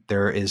 then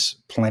there is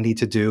plenty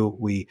to do.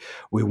 We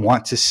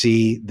want to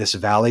see this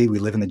valley. We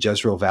live in the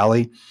Jezreel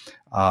Valley.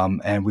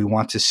 And we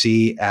want to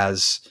see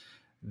as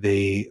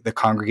the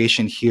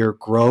congregation here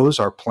grows.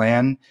 Our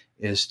plan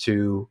is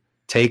to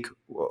take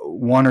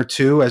one or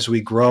two as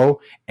we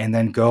grow, and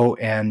then go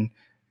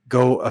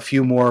a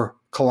few more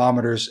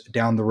kilometers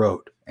down the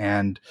road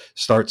and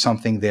start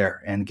something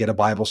there and get a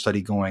Bible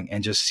study going,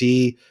 and just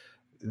see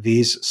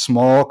these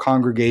small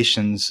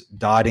congregations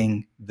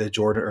dotting the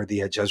Jordan or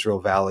the Jezreel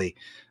Valley,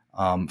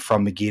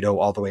 from Megiddo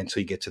all the way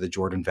until you get to the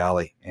Jordan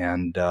Valley.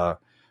 And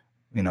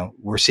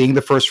we're seeing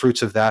the first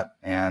fruits of that,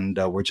 and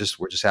we're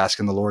just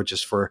asking the Lord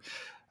just for,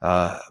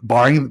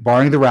 barring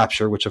the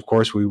rapture, which of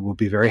course we will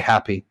be very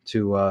happy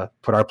to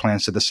put our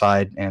plans to the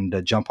side and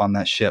jump on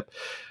that ship.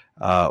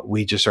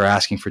 We just are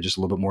asking for just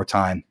a little bit more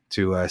time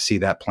to see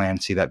that plan,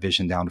 see that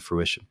vision down to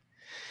fruition.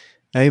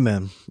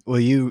 Amen. Well,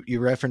 you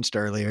referenced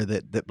earlier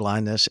that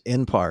blindness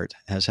in part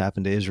has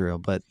happened to Israel,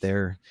 but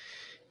there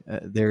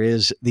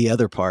is the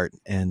other part,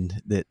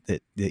 and that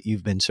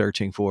you've been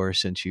searching for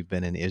since you've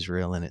been in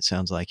Israel, and it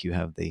sounds like you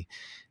have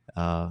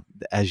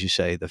as you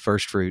say, the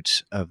first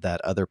fruits of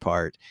that other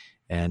part.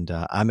 And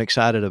I'm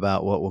excited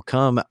about what will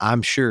come.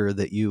 I'm sure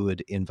that you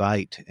would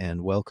invite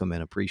and welcome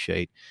and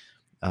appreciate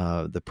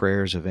the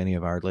prayers of any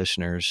of our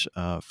listeners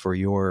for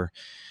your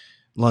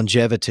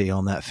longevity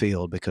on that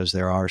field, because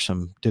there are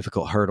some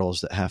difficult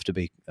hurdles that have to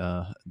be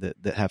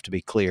that have to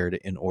be cleared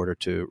in order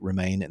to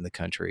remain in the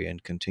country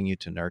and continue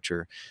to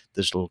nurture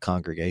this little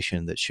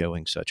congregation that's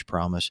showing such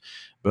promise.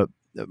 But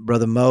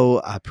Brother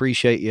Mo, I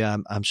appreciate you.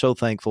 I'm so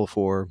thankful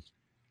for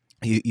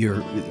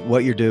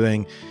what you're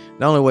doing,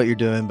 not only what you're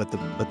doing, but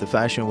the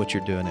fashion in which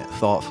you're doing it,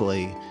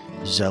 thoughtfully,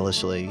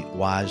 zealously,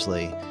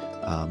 wisely.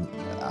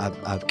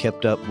 I've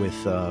kept up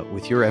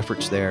with your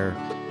efforts there,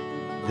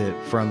 that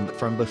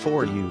from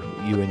before you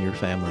and your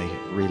family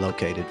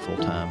relocated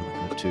full-time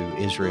to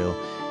Israel,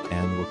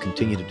 and will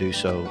continue to do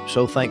so.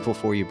 So thankful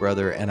for you,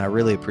 brother, and I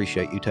really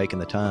appreciate you taking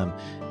the time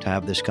to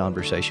have this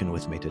conversation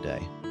with me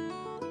today.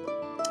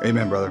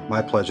 Amen, brother.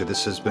 My pleasure.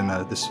 This has been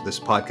this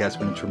podcast has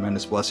been a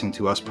tremendous blessing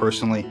to us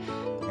personally,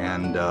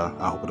 and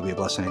I hope it'll be a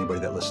blessing to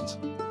anybody that listens.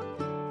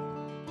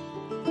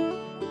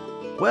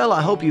 Well,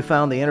 I hope you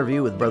found the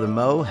interview with Brother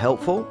Mo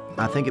helpful.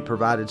 I think it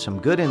provided some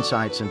good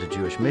insights into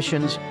Jewish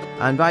missions.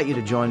 I invite you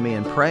to join me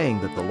in praying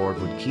that the Lord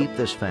would keep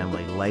this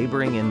family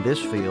laboring in this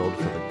field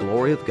for the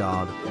glory of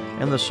God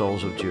and the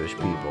souls of Jewish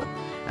people.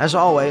 As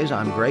always,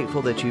 I'm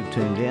grateful that you've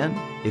tuned in.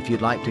 If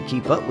you'd like to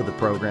keep up with the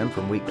program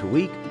from week to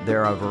week,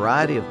 there are a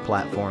variety of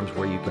platforms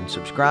where you can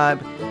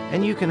subscribe,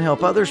 and you can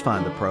help others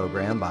find the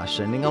program by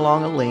sending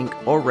along a link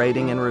or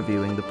rating and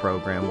reviewing the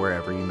program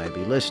wherever you may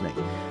be listening.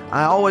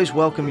 I always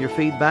welcome your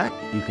feedback.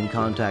 You can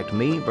contact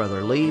me,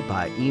 Brother Lee,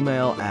 by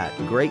email at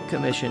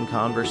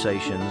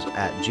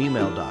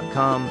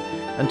greatcommissionconversations@gmail.com.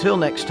 Until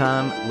next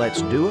time,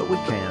 let's do what we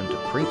can to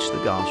preach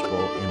the gospel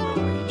in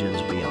the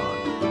regions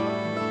beyond.